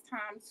give us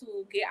time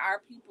to get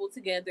our people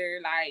together.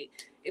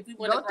 Like if we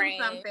want to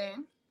bring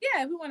something.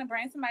 Yeah, if we want to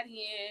bring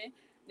somebody in,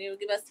 then it'll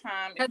give us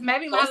time. Because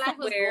maybe my life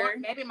was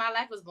boring. Maybe my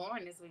life was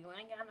boring this week. We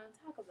ain't got nothing to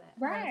talk about.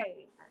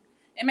 Right.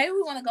 And maybe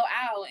we want to go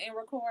out and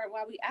record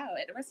while we out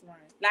at the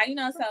restaurant. Like, you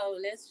know, so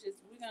we're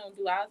going to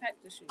do all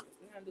types of shit.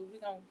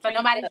 So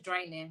nobody's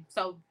draining.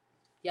 So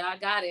y'all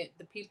got it.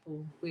 The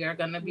people, we are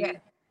going to be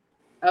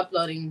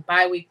uploading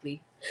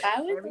bi-weekly.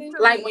 Bi-weekly?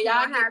 Like when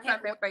y'all get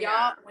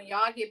paid, when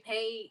y'all get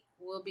paid,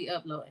 we'll be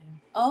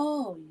uploading.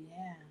 Oh,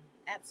 yeah.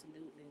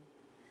 Absolutely.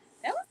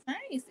 That was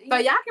nice. So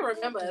y'all can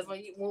remember us.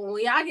 When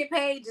y'all get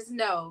paid, just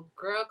know,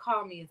 girl,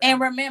 call me. And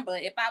remember,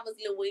 if I was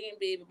Lil William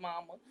baby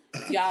mama,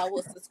 y'all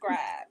will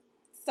subscribe.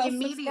 So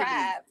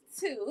subscribe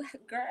to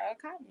Girl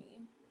Call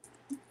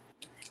Me.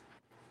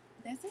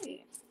 That's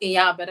it. And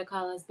y'all better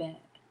call us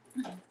back.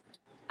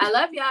 I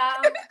love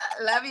y'all.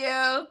 Love you.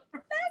 Love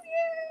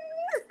you.